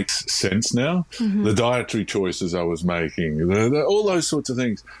kind of makes sense now. Mm-hmm. The dietary choices I was making, all those sorts of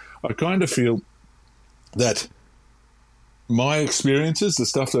things. I kind of feel that my experiences, the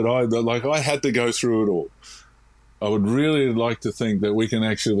stuff that I had to go through it all. I would really like to think that we can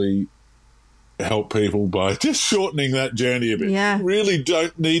actually help people by just shortening that journey a bit. Yeah. You really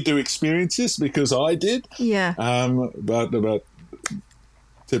don't need to experience this because I did. Yeah. But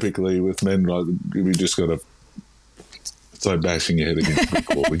typically with men, we just got to. It's like bashing your head against the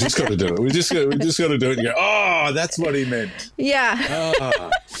wall. We just got to do it. We just got to do it and go, oh, that's what he meant.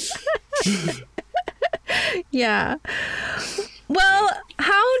 Yeah. Yeah. Well,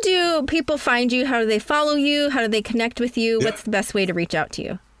 how do people find you? How do they follow you? How do they connect with you? Yeah. What's the best way to reach out to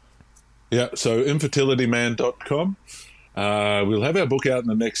you? Yeah, so infertilityman.com. We'll have our book out in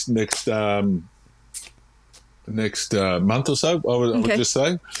the next month or so, I would just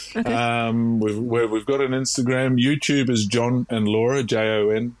say. Okay. We've got an Instagram. YouTube is John and Laura,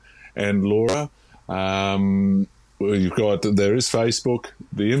 Jon and Laura. There is Facebook.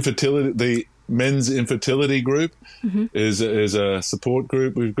 The Men's Infertility Group, mm-hmm. is a support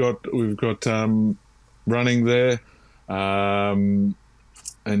group we've got running there. And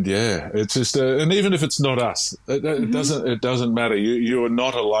yeah, it's just and even if it's not us, mm-hmm. it doesn't matter. You are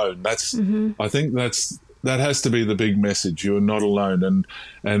not alone. That's mm-hmm. I think that has to be the big message. You are not alone,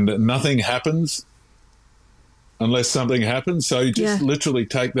 and nothing happens unless something happens. So you just literally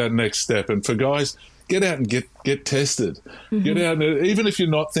take that next step. And for guys, get out and get tested. Mm-hmm. Get out, and even if you're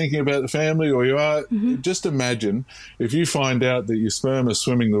not thinking about the family, or you are, mm-hmm. just imagine if you find out that your sperm is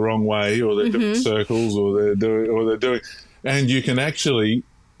swimming the wrong way, or they're mm-hmm. doing circles, or they're doing, and you can actually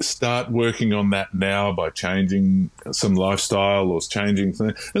start working on that now by changing some lifestyle or changing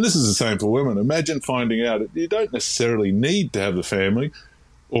things. And this is the same for women. Imagine finding out that you don't necessarily need to have the family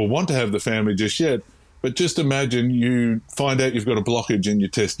or want to have the family just yet, but just imagine you find out you've got a blockage in your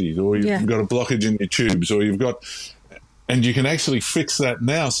testes, or you've got a blockage in your tubes, or and you can actually fix that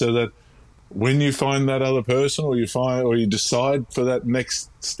now, so that when you find that other person, or you decide for that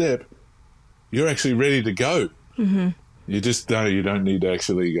next step, you're actually ready to go. Mm-hmm. You don't need to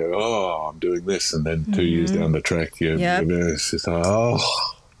actually go, oh, I'm doing this, and then 2 mm-hmm. years down the track, it's just, oh.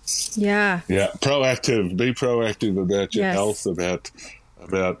 Yeah. Yeah, proactive. Be proactive about your health, about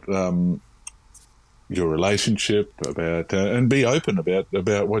your relationship, and be open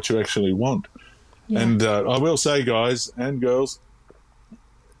about what you actually want. Yeah. And I will say, guys and girls,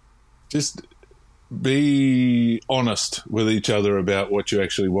 just be honest with each other about what you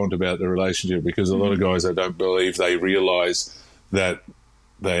actually want about the relationship, because a lot of guys, I don't believe they realize that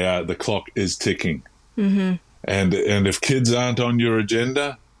the clock is ticking. Mm-hmm. And if kids aren't on your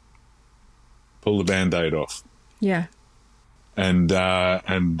agenda, pull the Band-Aid off. Yeah. And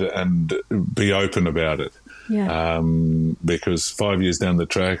be open about it. Yeah. Because 5 years down the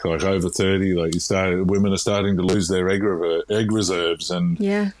track, like over 30, women are starting to lose their egg reserves, and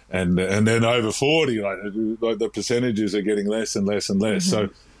then over 40, like the percentages are getting less and less and less.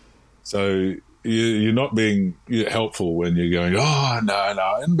 Mm-hmm. So you're not being helpful when you're going, oh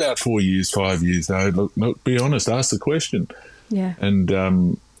no, in about 4 years, 5 years, no, look, be honest, ask the question. Yeah. And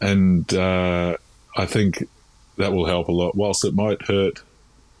I think that will help a lot. Whilst it might hurt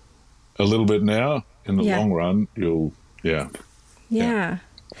a little bit now, in the long run, you'll, Yeah.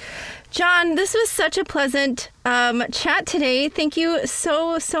 John, this was such a pleasant chat today. Thank you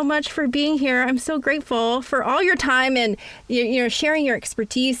so much for being here. I'm so grateful for all your time and sharing your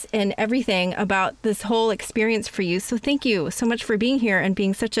expertise and everything about this whole experience for you. So thank you so much for being here and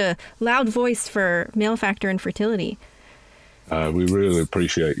being such a loud voice for male factor infertility. We really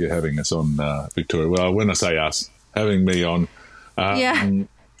appreciate you having us on, Victoria. Well, when I say us, having me on.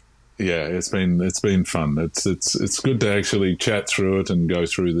 Yeah, it's been fun. It's good to actually chat through it and go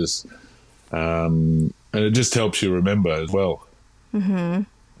through this, and it just helps you remember as well. Mm-hmm.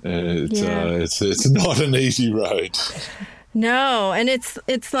 It's not an easy road. No, and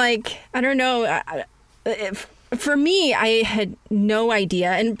it's like, I don't know. For me, I had no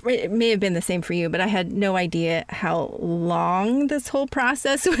idea, and it may have been the same for you, but I had no idea how long this whole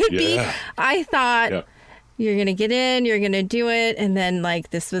process would be. I thought. Yeah. You're going to get in, you're going to do it. And then like,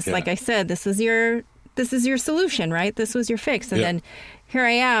 this was, like I said, this is your solution, right? This was your fix. And then here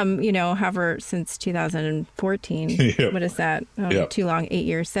I am, however, since 2014, what is that? Too long, 8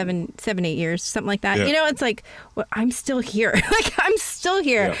 years, 8 years, something like that. It's like, well, I'm still here. Like, I'm still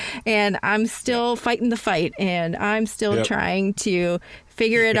here and I'm still fighting the fight, and I'm still trying to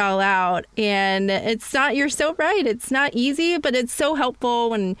figure it all out. And it's not, you're so right. It's not easy, but it's so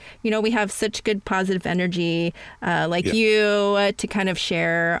helpful when, we have such good positive energy you to kind of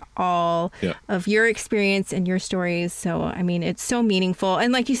share all of your experience and your stories. So, I mean, it's so meaningful.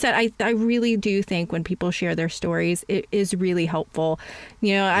 And like you said, I really do think when people share their stories, it is really helpful.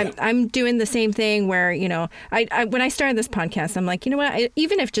 I'm doing the same thing where, I when I started this podcast, I'm like,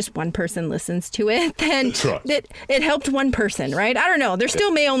 even if just one person listens to it, then it helped one person, right? I don't know. There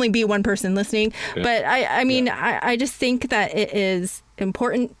still may only be one person listening, but I just think that it is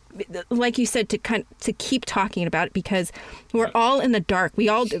important, like you said, to keep talking about it, because we're all in the dark. We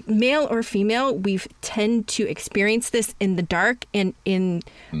all, male or female, we tend to experience this in the dark and in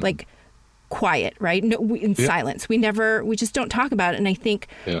like quiet, right? No, in silence. We just don't talk about it. And I think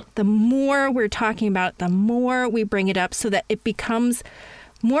the more we're talking about it, the more we bring it up so that it becomes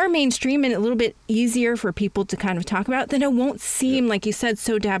more mainstream and a little bit easier for people to kind of talk about, then it won't seem, like you said,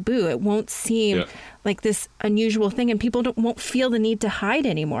 so taboo. It won't seem like this unusual thing, and people won't feel the need to hide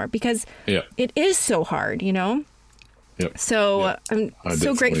anymore, because it is so hard, So I'm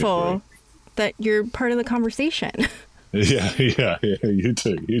so grateful that you're part of the conversation. Yeah. You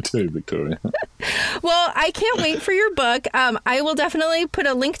too, Victoria. Well, I can't wait for your book. I will definitely put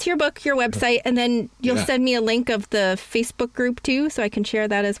a link to your book, your website, and then you'll send me a link of the Facebook group too, so I can share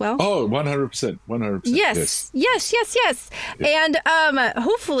that as well. Oh, 100%. 100%. Yes. And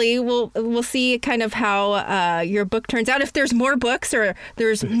hopefully we'll see kind of how your book turns out. If there's more books or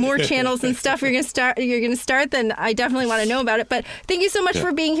there's more channels and stuff you're gonna start, then I definitely want to know about it. But thank you so much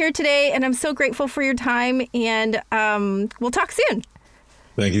for being here today, and I'm so grateful for your time, and we'll talk soon.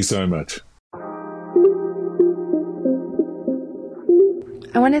 Thank you so much.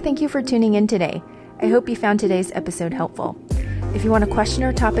 I want to thank you for tuning in today. I hope you found today's episode helpful. If you want a question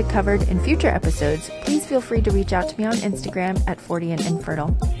or topic covered in future episodes, please feel free to reach out to me on Instagram at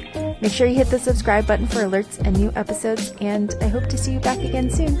 40andinfertile. Make sure you hit the subscribe button for alerts and new episodes, and I hope to see you back again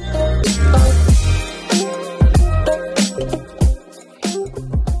soon.